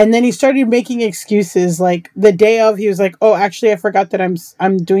 and then he started making excuses. Like the day of, he was like, "Oh, actually, I forgot that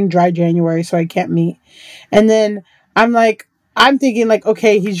I'm doing dry January, so I can't meet." And then I'm thinking like,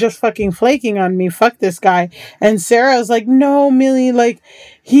 okay, he's just fucking flaking on me. Fuck this guy. And Sarah was like, "No, Millie, like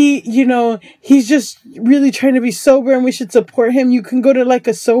he's just really trying to be sober, and we should support him. You can go to like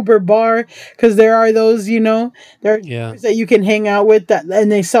a sober bar, because there are those, there are bars that you can hang out with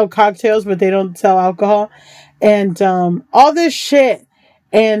and they sell cocktails, but they don't sell alcohol, and all this shit."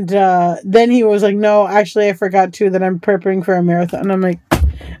 And then he was like, "No, actually, I forgot too that I'm preparing for a marathon." And I'm like,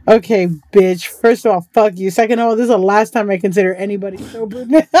 okay, bitch. First of all, fuck you. Second of all, this is the last time I consider anybody sober.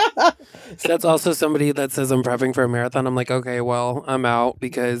 So that's also somebody that says I'm prepping for a marathon. I'm like, okay, well, I'm out,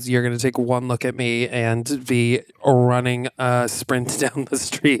 because you're going to take one look at me and be running a sprint down the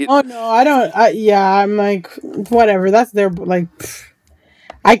street. Oh, no, I don't. I'm like, whatever. That's their, like,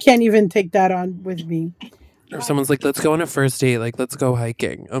 I can't even take that on with me. Or someone's like, let's go on a first date. Like, let's go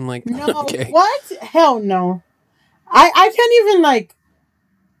hiking. I'm like, no, okay. What? Hell no. I can't even, like,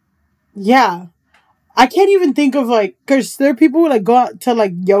 yeah. I can't even think of, like, because there are people who, like, go out to,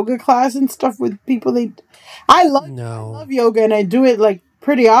 like, yoga class and stuff with people I love yoga, and I do it, like,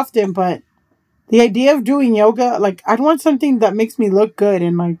 pretty often, but the idea of doing yoga, like, I want something that makes me look good,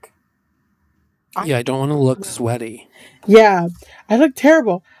 and, like... I don't want to look sweaty. Yeah, I look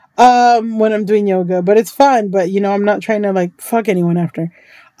terrible when I'm doing yoga, but it's fun, but, I'm not trying to, like, fuck anyone after.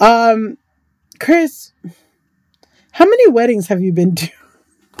 Chris, how many weddings have you been to?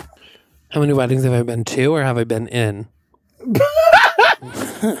 How many weddings have I been to, or have I been in?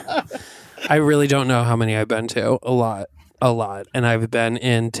 I really don't know how many I've been to. A lot. And I've been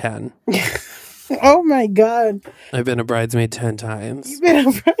in 10. Oh my God. I've been a bridesmaid 10 times. You've been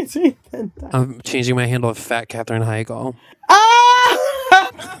a bridesmaid 10 times. I'm changing my handle of Fat Catherine Heigl. Ah!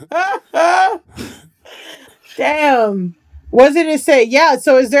 Damn. What did it say? Yeah,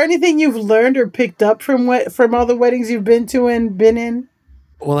 so is there anything you've learned or picked up from all the weddings you've been to and been in?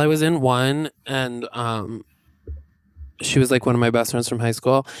 Well, I was in one, and she was like one of my best friends from high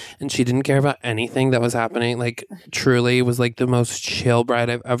school, and she didn't care about anything that was happening. Like, truly was like the most chill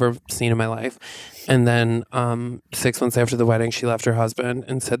bride I've ever seen in my life. And then 6 months after the wedding, she left her husband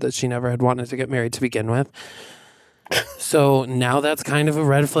and said that she never had wanted to get married to begin with. So now that's kind of a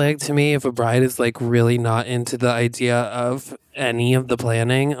red flag to me. If a bride is like really not into the idea of any of the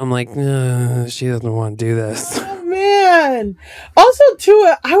planning, I'm like, she doesn't want to do this. Oh, man. Also,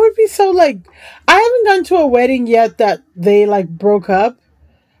 too, I would be so like, I haven't gone to a wedding yet that they like broke up.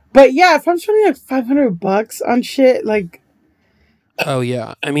 But yeah, if I'm spending like $500 on shit, like. Oh,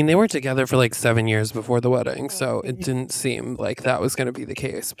 yeah. I mean, they were together for like 7 years before the wedding, so it didn't seem like that was going to be the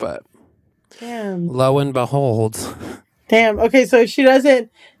case, but. Damn. Lo and behold. Damn. Okay, so if she doesn't,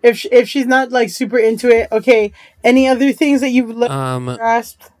 if she's not like super into it, okay. Any other things that you've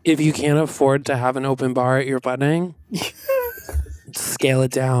grasped? If you can't afford to have an open bar at your wedding, scale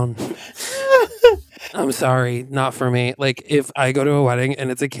it down. I'm sorry, not for me. Like, if I go to a wedding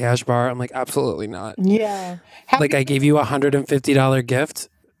and it's a cash bar, I'm like, absolutely not. Yeah. Like, I gave you a $150 gift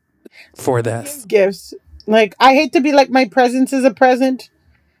for this. Gifts. Like, I hate to be like my presence is a present,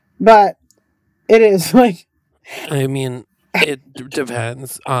 but it is like. I mean, it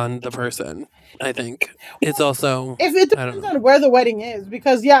depends on the person, I think. It's also. If it depends on where the wedding is,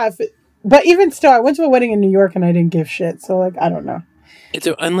 because, yeah, but even still, I went to a wedding in New York and I didn't give shit, so, like, I don't know.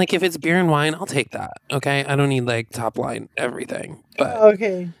 And, like, if it's beer and wine, I'll take that, okay? I don't need, like, top line everything. But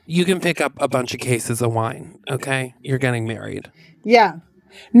okay. You can pick up a bunch of cases of wine, okay? You're getting married. Yeah.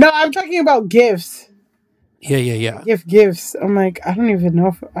 No, I'm talking about gifts. Yeah. Gifts. I'm like, I don't even know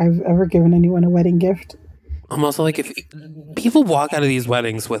if I've ever given anyone a wedding gift. I'm also like, if people walk out of these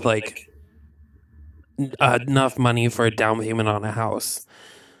weddings with, like, enough money for a down payment on a house.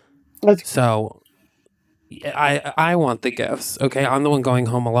 So, I want the gifts, okay? I'm the one going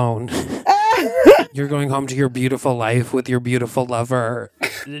home alone. You're going home to your beautiful life with your beautiful lover.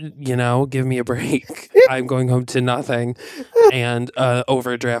 Give me a break. I'm going home to nothing and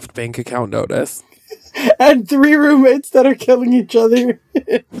overdraft bank account notice. And 3 roommates that are killing each other.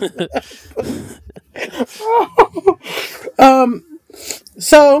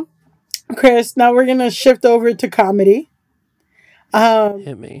 So, Chris, now we're gonna shift over to comedy.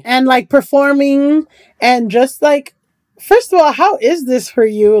 Hit me. And like performing, and just like, first of all, how is this for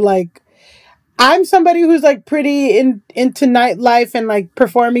you? Like, I'm somebody who's like pretty into nightlife and like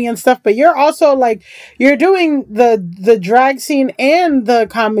performing and stuff, but you're also like, you're doing the drag scene and the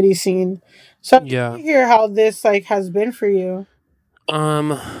comedy scene. So yeah, hear how this like has been for you.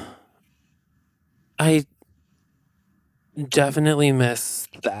 definitely miss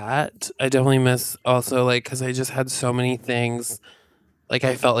that. I definitely miss also, like, because I just had so many things. Like,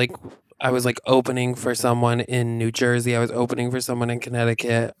 I felt like I was, like, opening for someone in New Jersey. I was opening for someone in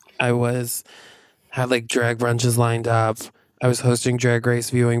Connecticut. Had, like, drag brunches lined up. I was hosting Drag Race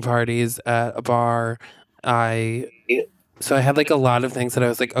viewing parties at a bar. So I had, like, a lot of things that I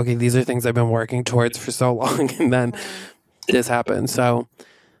was like, okay, these are things I've been working towards for so long, and then this happened. So,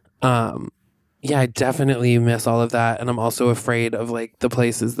 yeah, I definitely miss all of that, and I'm also afraid of, like, the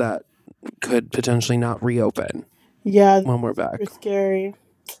places that could potentially not reopen. Yeah, when we're back. It's scary.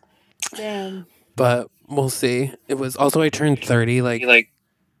 Damn. But we'll see. It was also I turned 30 like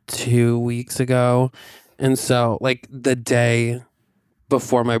 2 weeks ago, and so like the day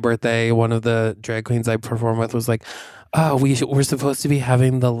before my birthday, one of the drag queens I performed with was like, "Oh, we're supposed to be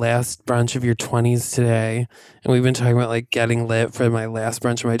having the last brunch of your 20s today," and we've been talking about like getting lit for my last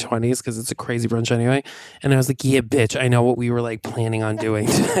brunch of my 20s because it's a crazy brunch anyway. And I was like, "Yeah, bitch, I know what we were like planning on doing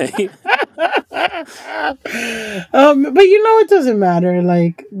today." But you know, it doesn't matter.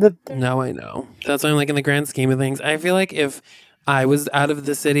 Like No, I know. That's why I'm like, in the grand scheme of things, I feel like if I was out of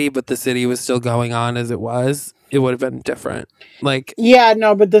the city, but the city was still going on as it was, it would have been different. Like, yeah,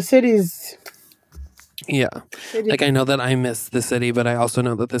 no, but the city's. Yeah. Like, I know that I miss the city, but I also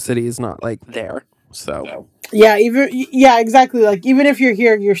know that the city is not like there. So. Yeah, exactly. Like, even if you're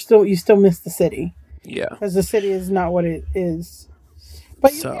here, you still miss the city. Yeah. Because the city is not what it is.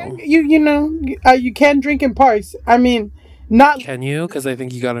 But you can drink in parks. I mean, not. Can you? Because I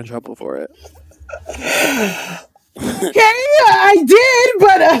think you got in trouble for it. Okay, I did,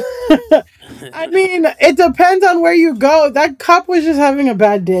 but I mean, it depends on where you go. That cop was just having a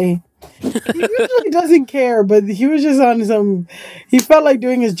bad day. He usually doesn't care, but he was just on he felt like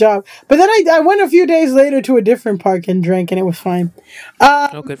doing his job. But then I went a few days later to a different park and drank, and it was fine.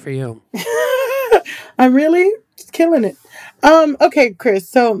 Oh, good for you. I'm really just killing it. Okay, Chris,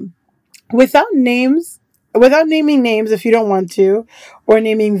 so without naming names if you don't want to, or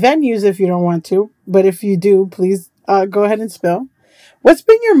naming venues if you don't want to, but if you do, please go ahead and spill. What's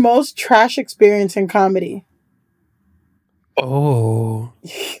been your most trash experience in comedy? Oh.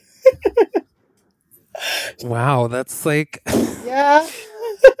 Wow, that's like yeah.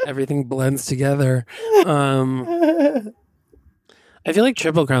 Everything blends together. I feel like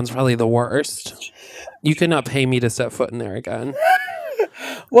Triple Crown's probably the worst. You could not pay me to set foot in there again.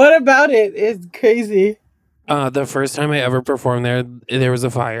 What about it? It's crazy. The first time I ever performed there was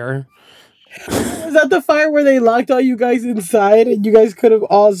a fire. Was that the fire where they locked all you guys inside and you guys could have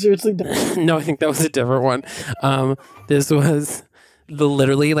all seriously died? No, I think that was a different one. This was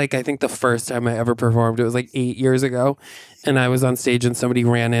literally like I think the first time I ever performed. It was like 8 years ago, and I was on stage and somebody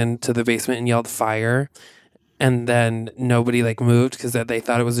ran into the basement and yelled fire. And then nobody like moved because they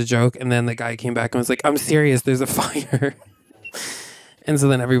thought it was a joke. And then the guy came back and was like, "I'm serious, there's a fire." And so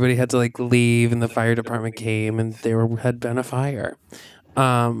then everybody had to like leave, and the fire department came, and had been a fire.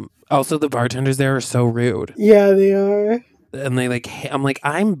 Also, the bartenders there are so rude. Yeah, they are. And they like, I'm like,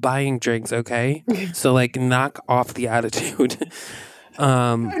 I'm buying drinks, okay? So like, knock off the attitude.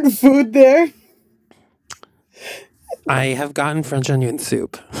 Food there. I have gotten French onion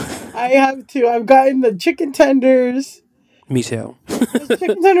soup. I have too. I've gotten the chicken tenders. Me too. Those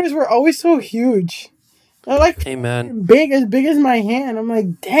chicken tenders were always so huge. They're like, amen, big as my hand. I'm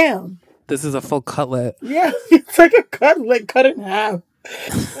like, damn. This is a full cutlet. Yeah, it's like a cutlet cut in half.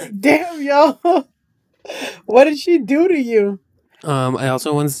 Like, damn, y'all. What did she do to you? I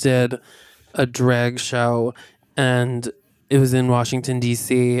also once did a drag show, and it was in Washington,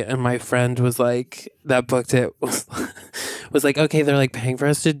 D.C., and my friend was like, that booked it, was like, okay, they're like paying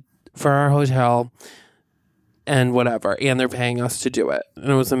for our hotel and whatever, and they're paying us to do it.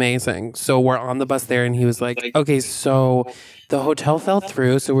 And it was amazing. So we're on the bus there, and he was like, okay, so the hotel fell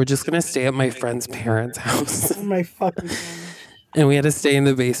through, so we're just going to stay at my friend's parents' house. Oh my fucking God. And we had to stay in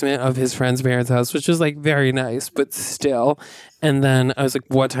the basement of his friend's parents' house, which was like very nice, but still. And then I was like,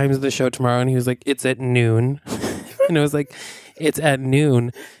 what time is the show tomorrow? And he was like, it's at noon. And I was like, it's at noon.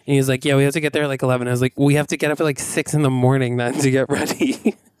 And he was like, yeah, we have to get there at like 11. I was like, we have to get up at like 6 in the morning then to get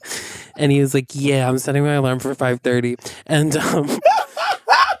ready. And he was like, yeah, I'm setting my alarm for 5:30. And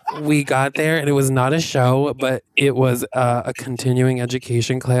we got there, and it was not a show, but it was a continuing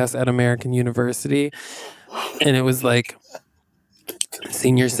education class at American University. And it was like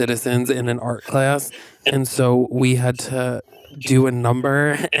senior citizens in an art class. And so we had to do a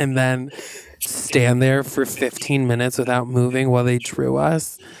number and then stand there for 15 minutes without moving while they drew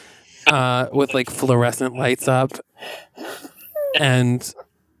us with like fluorescent lights up. And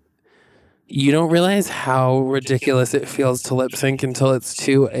You don't realize how ridiculous it feels to lip sync until it's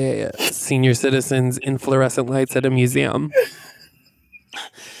to a senior citizens in fluorescent lights at a museum.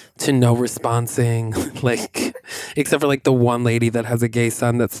 To no responsing, like, except for like the one lady that has a gay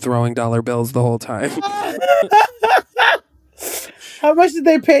son that's throwing dollar bills the whole time. How much did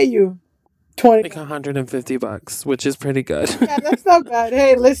they pay you? 20. Like $150, which is pretty good. Yeah, that's not bad.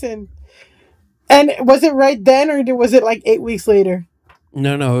 Hey, listen. And was it right then, or was it like 8 weeks later?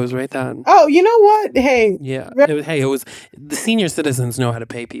 No, it was right then. Oh, you know what? Hey. Yeah. It was the senior citizens know how to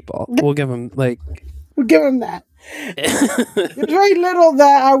pay people. We'll give them that. There's very little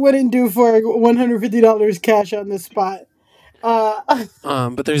that I wouldn't do for $150 cash on the spot.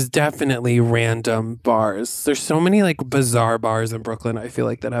 But there's definitely random bars. There's so many like bizarre bars in Brooklyn, I feel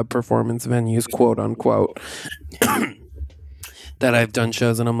like, that have performance venues, quote unquote, that I've done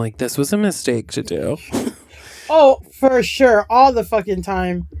shows and I'm like, this was a mistake to do. Oh, for sure. All the fucking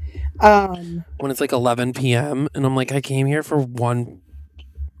time. When it's like 11 p.m. and I'm like, I came here for one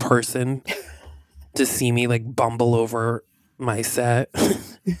person to see me like bumble over my set.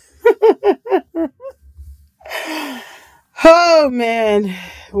 Oh, man.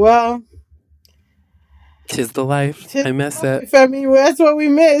 Well. 'Tis the life. I miss it. I mean, that's what we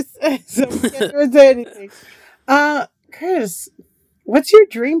miss. So we can't do anything. Chris, what's your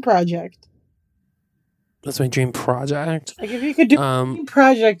dream project? That's my dream project. Like, if you could do a dream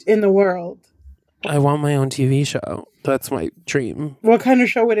project in the world. I want my own TV show. That's my dream. What kind of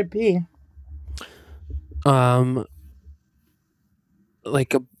show would it be?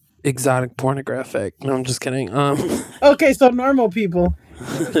 Like a exotic pornographic. No, I'm just kidding. Okay, so Normal People.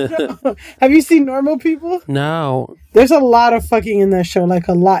 Have you seen Normal People? No. There's a lot of fucking in that show. Like,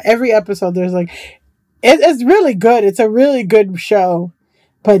 a lot. Every episode, there's like... It's really good. It's a really good show.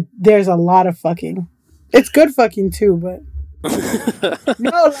 But there's a lot of fucking. It's good fucking too, but...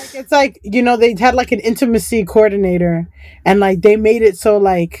 No, like, it's like, you know, they had like an intimacy coordinator. And like, they made it so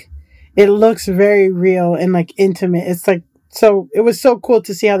like... It looks very real and like intimate. It's like... So, it was so cool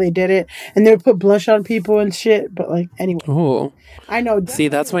to see how they did it. And they would put blush on people and shit. But like, anyway. Ooh. I know. See,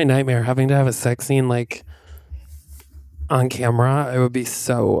 that's my nightmare. Having to have a sex scene like... on camera. I would be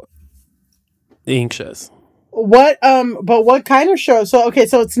so... anxious. But what kind of show? So, okay,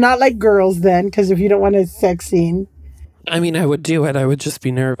 so it's not like Girls then, because if you don't want a sex scene. I mean, I would do it. I would just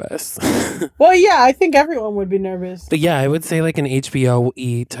be nervous. Well, yeah, I think everyone would be nervous. But yeah, I would say like an HBO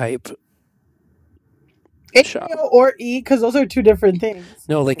E type show. HBO or E, because those are two different things.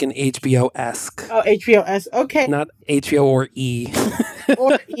 No, like an HBO-esque. Oh, HBO-esque. Okay. Not HBO or E.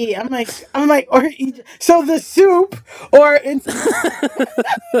 Or E. I'm like, or E. So the soup or...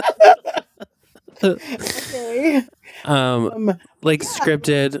 Okay. Like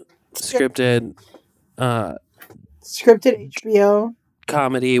scripted HBO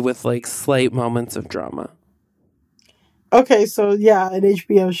comedy with like slight moments of drama. Okay, so yeah, an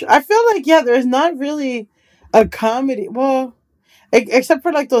HBO show. I feel like there's not really a comedy. Well, except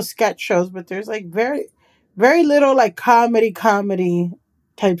for like those sketch shows, but there's like very, very little like comedy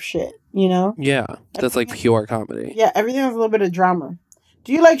type shit. You know? Yeah, that's like pure comedy. Yeah, everything has a little bit of drama.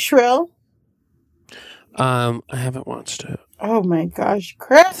 Do you like Shrill? I haven't watched it. Oh my gosh,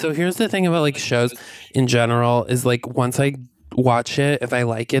 Chris. So here's the thing about like shows in general is like once I watch it, if I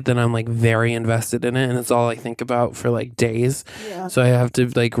like it, then I'm like very invested in it and it's all I think about for like days. Yeah. So I have to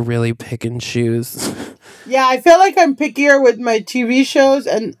like really pick and choose. Yeah, I feel like I'm pickier with my TV shows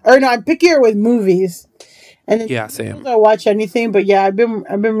I'm pickier with movies. And then yeah, same. I don't watch anything, but yeah, I've been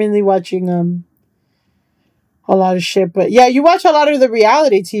really watching a lot of shit. But yeah, you watch a lot of the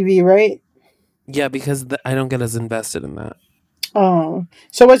reality TV, right? Yeah, because I don't get as invested in that. Oh.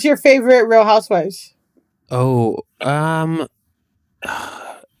 So what's your favorite Real Housewives? Oh,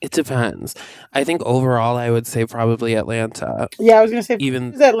 it depends. I think overall I would say probably Atlanta. Yeah, I was going to say,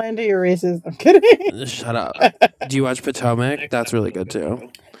 even is Atlanta, you're racist. I'm kidding. Shut up. Do you watch Potomac? That's really good too.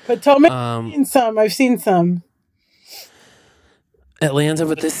 Potomac, I've seen some. Atlanta,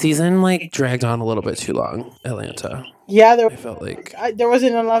 but this season like dragged on a little bit too long. Atlanta. Yeah, I felt like there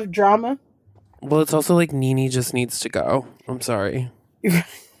wasn't enough drama. Well, it's also like Nene just needs to go. I'm sorry.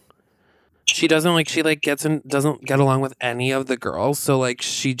 She doesn't doesn't get along with any of the girls, so like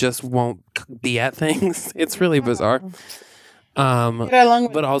she just won't be at things. It's really bizarre.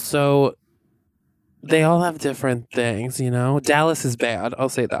 But also they all have different things, you know? Dallas is bad. I'll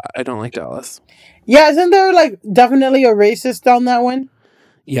say that. I don't like Dallas. Yeah, isn't there like definitely a racist on that one?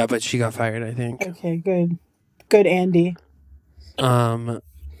 Yeah, but she got fired, I think. Okay, good. Good, Andy.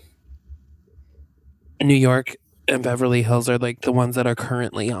 New York and Beverly Hills are like the ones that are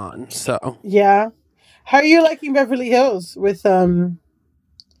currently on. So yeah, how are you liking Beverly Hills with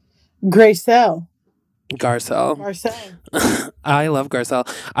Garcelle. I love Garcelle.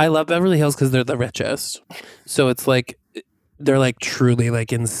 I love Beverly Hills because they're the richest. So it's like they're like truly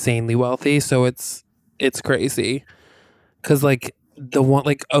like insanely wealthy. So it's crazy. Because like the one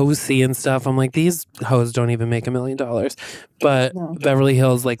like OC and stuff, I'm like, these hoes don't even make $1 million. But no. Beverly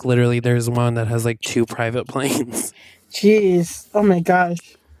Hills, like literally there's one that has like 2 private planes. Jeez. Oh my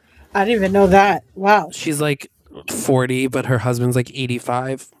gosh. I didn't even know that. Wow. She's like 40, but her husband's like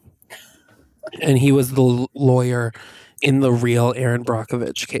 85. And he was the lawyer in the real Erin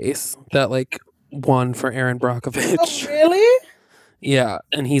Brockovich case that like won for Erin Brockovich. Oh, really? Yeah,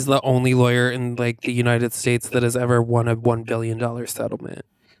 and he's the only lawyer in like the United States that has ever won a $1 billion settlement.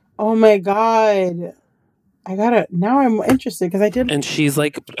 Oh my God. Now I'm interested because I didn't. And she's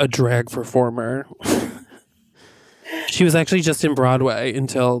like a drag performer. She was actually just in Broadway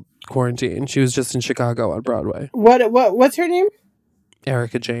until quarantine. She was just in Chicago on Broadway. What's her name?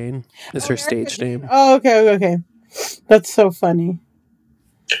 Erica Jane is her stage name. Oh, okay. That's so funny.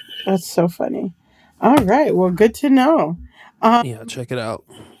 All right. Well, good to know. Yeah, check it out.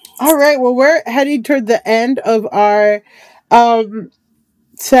 All right. Well, we're heading toward the end of our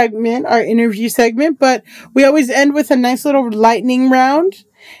segment, our interview segment, but we always end with a nice little lightning round.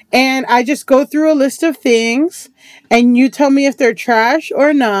 And I just go through a list of things and you tell me if they're trash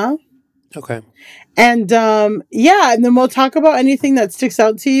or not. Okay. And and then we'll talk about anything that sticks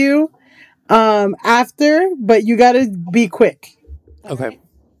out to you after, but you got to be quick. Okay.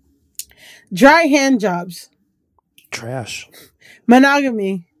 Dry hand jobs. Trash.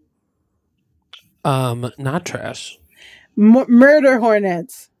 Monogamy. Not trash. Murder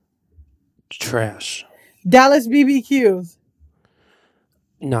hornets. Trash. Dallas BBQs.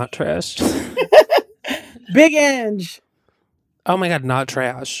 Not trash. Big Ange. Oh my God, not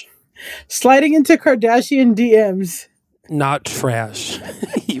trash. Sliding into Kardashian DMs. Not trash.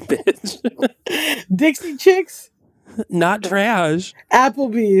 You bitch. Dixie Chicks. Not trash.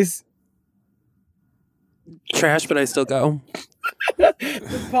 Applebee's. Trash, but I still go.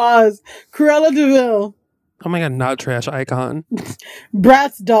 Pause. Cruella DeVille. Oh my God, not trash. Icon.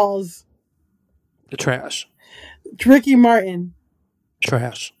 Bratz dolls. Trash. Ricky Martin.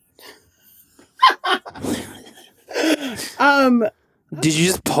 Trash. Did you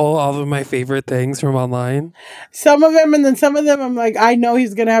just pull all of my favorite things from online? Some of them, and then some of them I'm like, I know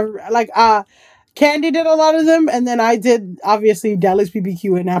he's gonna have like Candy did a lot of them, and then I did obviously Dallas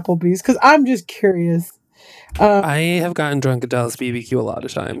BBQ and Applebee's because I'm just curious. I have gotten drunk at Dallas BBQ a lot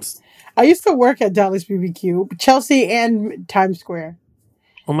of times. I used to work at Dallas BBQ, Chelsea and Times Square.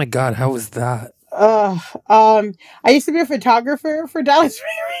 Oh my God, how was that? I used to be a photographer for Dallas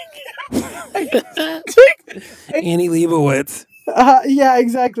BBQ. Annie Leibovitz. Yeah,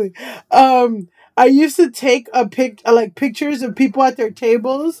 exactly. I used to take pictures of people at their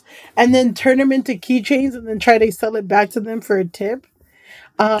tables and then turn them into keychains and then try to sell it back to them for a tip.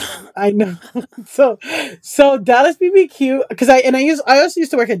 I know. So Dallas BBQ, because I also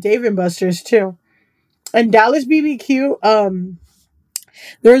used to work at Dave & Buster's too. And Dallas BBQ,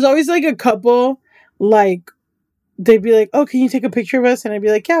 there was always like a couple, like they'd be like, "Oh, can you take a picture of us?" And I'd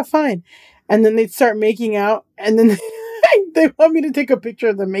be like, "Yeah, fine." And then they'd start making out, and then they want me to take a picture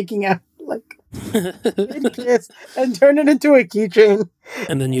of them making out, like and kiss, and turn it into a keychain.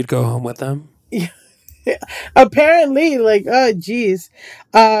 And then you'd go home with them. Yeah. Apparently, like, oh geez.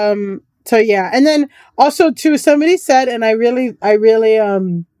 So yeah, and then also too, somebody said, and I really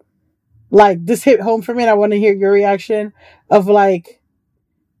like this hit home for me, and I want to hear your reaction of like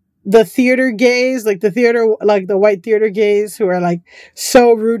the theater gays, like the white theater gays who are like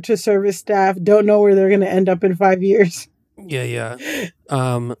so rude to service staff, don't know where they're gonna end up in 5 years. Yeah.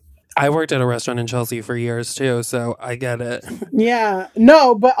 I worked at a restaurant in Chelsea for years too, so I get it. Yeah,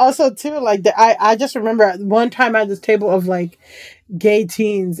 no, but also too, like I just remember one time I had this table of like gay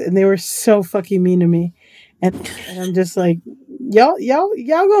teens, and they were so fucking mean to me, and I'm just like, y'all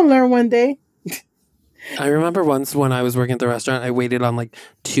gonna learn one day. I remember once when I was working at the restaurant, I waited on like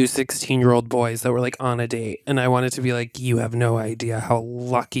 2 16-year-old boys that were like on a date, and I wanted to be like, you have no idea how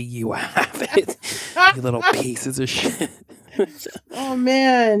lucky you have it, you little pieces of shit. Oh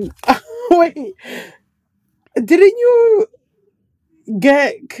man. Wait, didn't you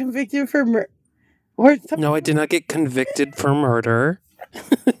get convicted for murder? No, I did not get convicted for murder.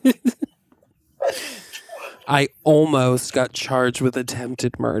 I almost got charged with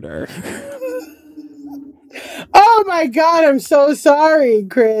attempted murder. Oh my God, I'm so sorry,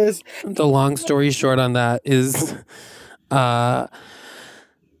 Chris. The long story short on that is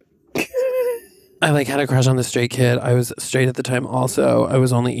I like had a crush on the straight kid. I was straight at the time also. I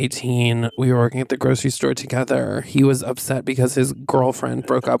was only 18. We were working at the grocery store together. He was upset because his girlfriend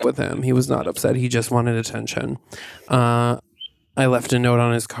broke up with him. He was not upset. He just wanted attention. I left a note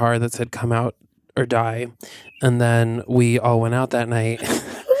on his car that said, "Come out or die." And then we all went out that night.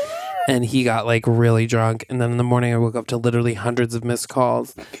 And he got like really drunk. And then in the morning I woke up to literally hundreds of missed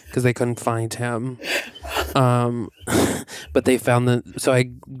calls because they couldn't find him. But they found so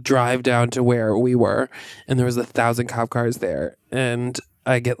I drive down to where we were and there was 1,000 cop cars there. And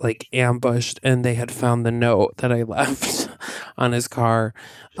I get like ambushed and they had found the note that I left on his car.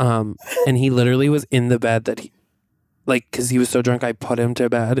 And he literally was in the bed that because he was so drunk, I put him to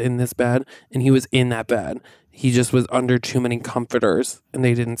bed in this bed and he was in that bed. He just was under too many comforters and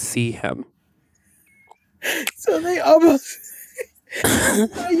they didn't see him. So they almost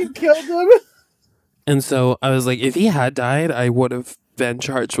you killed him. And so I was like, if he had died, I would have been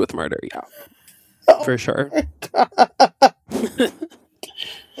charged with murder. Yeah, for sure.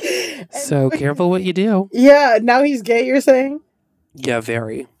 So careful what you do. Yeah, now he's gay, you're saying? Yeah,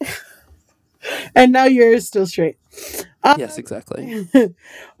 very. And now you're still straight. Yes, exactly.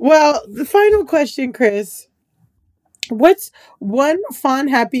 Well, the final question, Chris. What's one fond,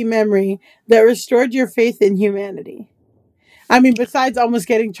 happy memory that restored your faith in humanity? I mean, besides almost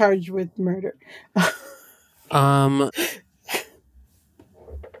getting charged with murder. Oh,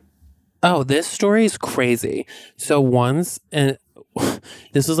 this story is crazy. So once, and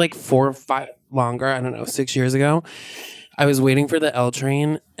this was like 4 or 5 longer, I don't know, 6 years ago. I was waiting for the L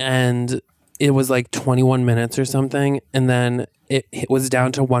train and it was like 21 minutes or something. And then it was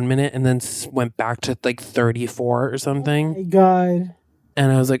down to 1 minute and then went back to like 34 or something. Oh my God. And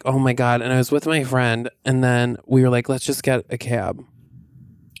I was like, oh my God. And I was with my friend and then we were like, let's just get a cab.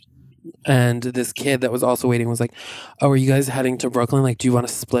 And this kid that was also waiting was like, oh, are you guys heading to Brooklyn? Like, do you want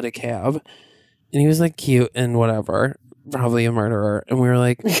to split a cab? And he was like cute and whatever, probably a murderer. And we were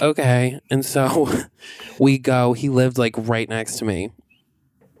like, okay. And so we go, he lived like right next to me.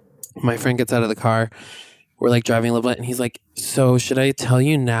 My friend gets out of the car. We're like driving a little bit and he's like, so should I tell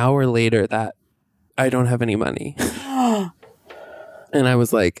you now or later that I don't have any money? And I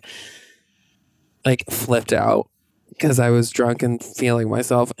was like flipped out because I was drunk and feeling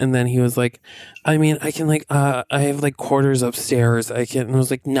myself. And then he was like, I mean, I can I have like quarters upstairs. And I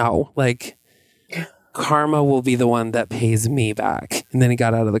was like, no, like karma will be the one that pays me back. And then he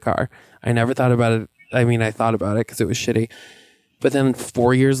got out of the car. I never thought about it. I mean, I thought about it because it was shitty. But then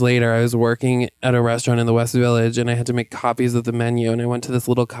 4 years later, I was working at a restaurant in the West Village and I had to make copies of the menu. And I went to this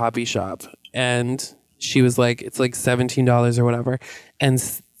little copy shop and she was like, it's like $17 or whatever. And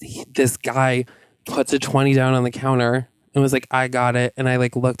this guy puts a 20 down on the counter and was like, I got it. And I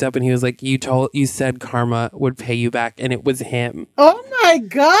like looked up and he was like, you said karma would pay you back. And it was him. Oh my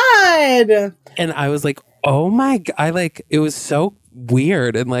God. And I was like, oh my God. It was so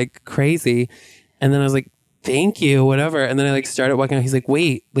weird and like crazy. And then I was like, thank you, whatever. And then I like started walking out. He's like,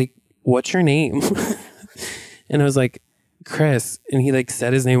 wait, like, what's your name? And I was like, Chris. And he like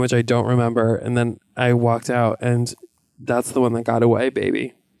said his name, which I don't remember. And then I walked out and that's the one that got away,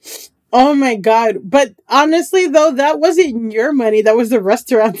 baby. Oh my God. But honestly, though, that wasn't your money. That was the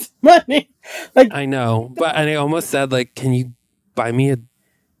restaurant's money. Like, I know. But I almost said, like, can you buy me a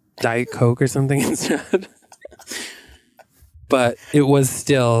Diet Coke or something instead? But it was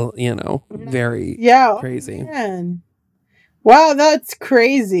still, very crazy. Man. Wow, that's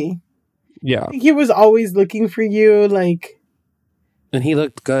crazy. Yeah. I think he was always looking for you, like. And he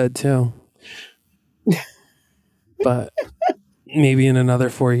looked good, too. But maybe in another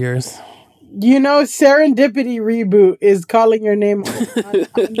 4 years. Serendipity Reboot is calling your name on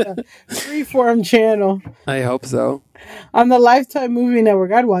the Freeform channel. I hope so. On the Lifetime Movie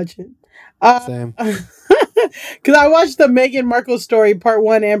Network. I'd watch it. Same. Because I watched the Meghan Markle story, part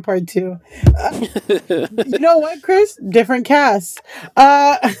 1 and part 2. You know what, Chris? Different cast.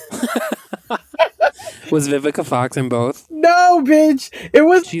 Was Vivica Fox in both? No, bitch. It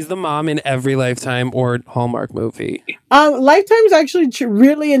was. She's the mom in every Lifetime or Hallmark movie. Lifetime's actually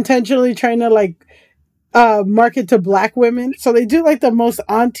really intentionally trying to market to Black women, so they do like the most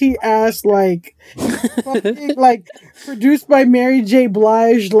auntie ass fucking, produced by Mary J.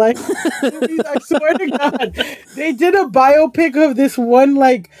 Blige movies. I swear to God, they did a biopic of this one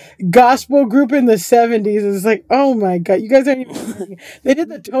gospel group in the 70s. It's like, oh my God, you guys aren't even. They did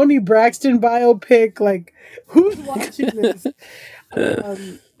the Toni Braxton biopic. Like, who's watching this?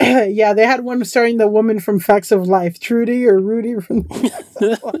 Yeah, they had one starring the woman from Facts of Life, Trudy or Rudy from Facts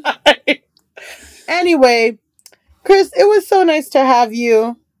of Life. Anyway, Chris, it was so nice to have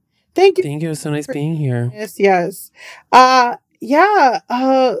you. Thank you. Thank you. It was so nice being here. Yes.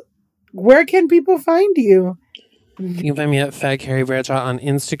 where can people find you? You can find me at Fat Carrie Bradshaw on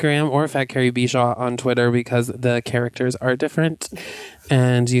Instagram or Fat Carrie Bishaw on Twitter because the characters are different.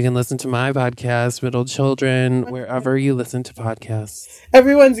 And you can listen to my podcast, Middle Children, wherever you listen to podcasts.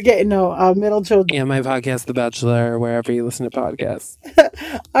 Everyone's getting Middle Children. And my podcast, The Bachelor, wherever you listen to podcasts.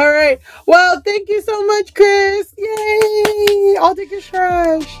 All right. Well, thank you so much, Chris. Yay! All Dick is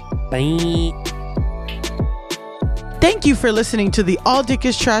Trash. Bye. Thank you for listening to the All Dick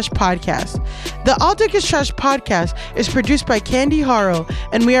is Trash podcast. The All Dick is Trash podcast is produced by Candy Haro,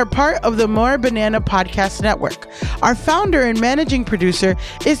 and we are part of the More Banana Podcast Network. Our founder and managing producer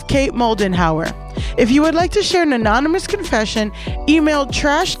is Kate Moldenhauer. If you would like to share an anonymous confession, email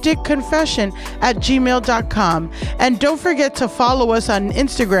trashdickconfession@gmail.com. And don't forget to follow us on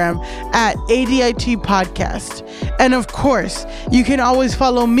Instagram at ADIT Podcast. And of course, you can always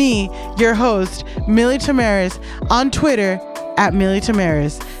follow me, your host, Millie Tamaris, on Twitter at Millie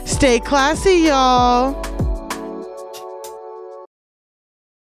Tamaris. Stay classy, y'all.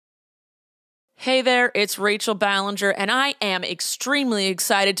 Hey there, it's Rachel Ballinger, and I am extremely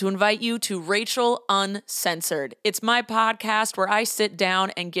excited to invite you to Rachel Uncensored. It's my podcast where I sit down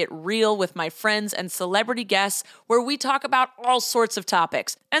and get real with my friends and celebrity guests, where we talk about all sorts of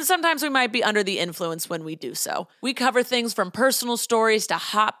topics. And sometimes we might be under the influence when we do so. We cover things from personal stories to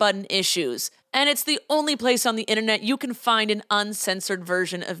hot button issues. And it's the only place on the internet you can find an uncensored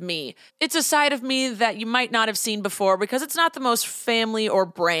version of me. It's a side of me that you might not have seen before because it's not the most family or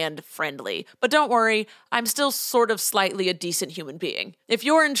brand friendly. But don't worry, I'm still sort of slightly a decent human being. If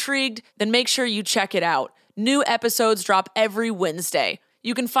you're intrigued, then make sure you check it out. New episodes drop every Wednesday.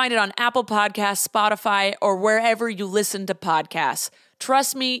 You can find it on Apple Podcasts, Spotify, or wherever you listen to podcasts.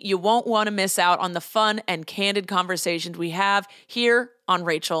 Trust me, you won't want to miss out on the fun and candid conversations we have here on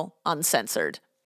Rachel Uncensored.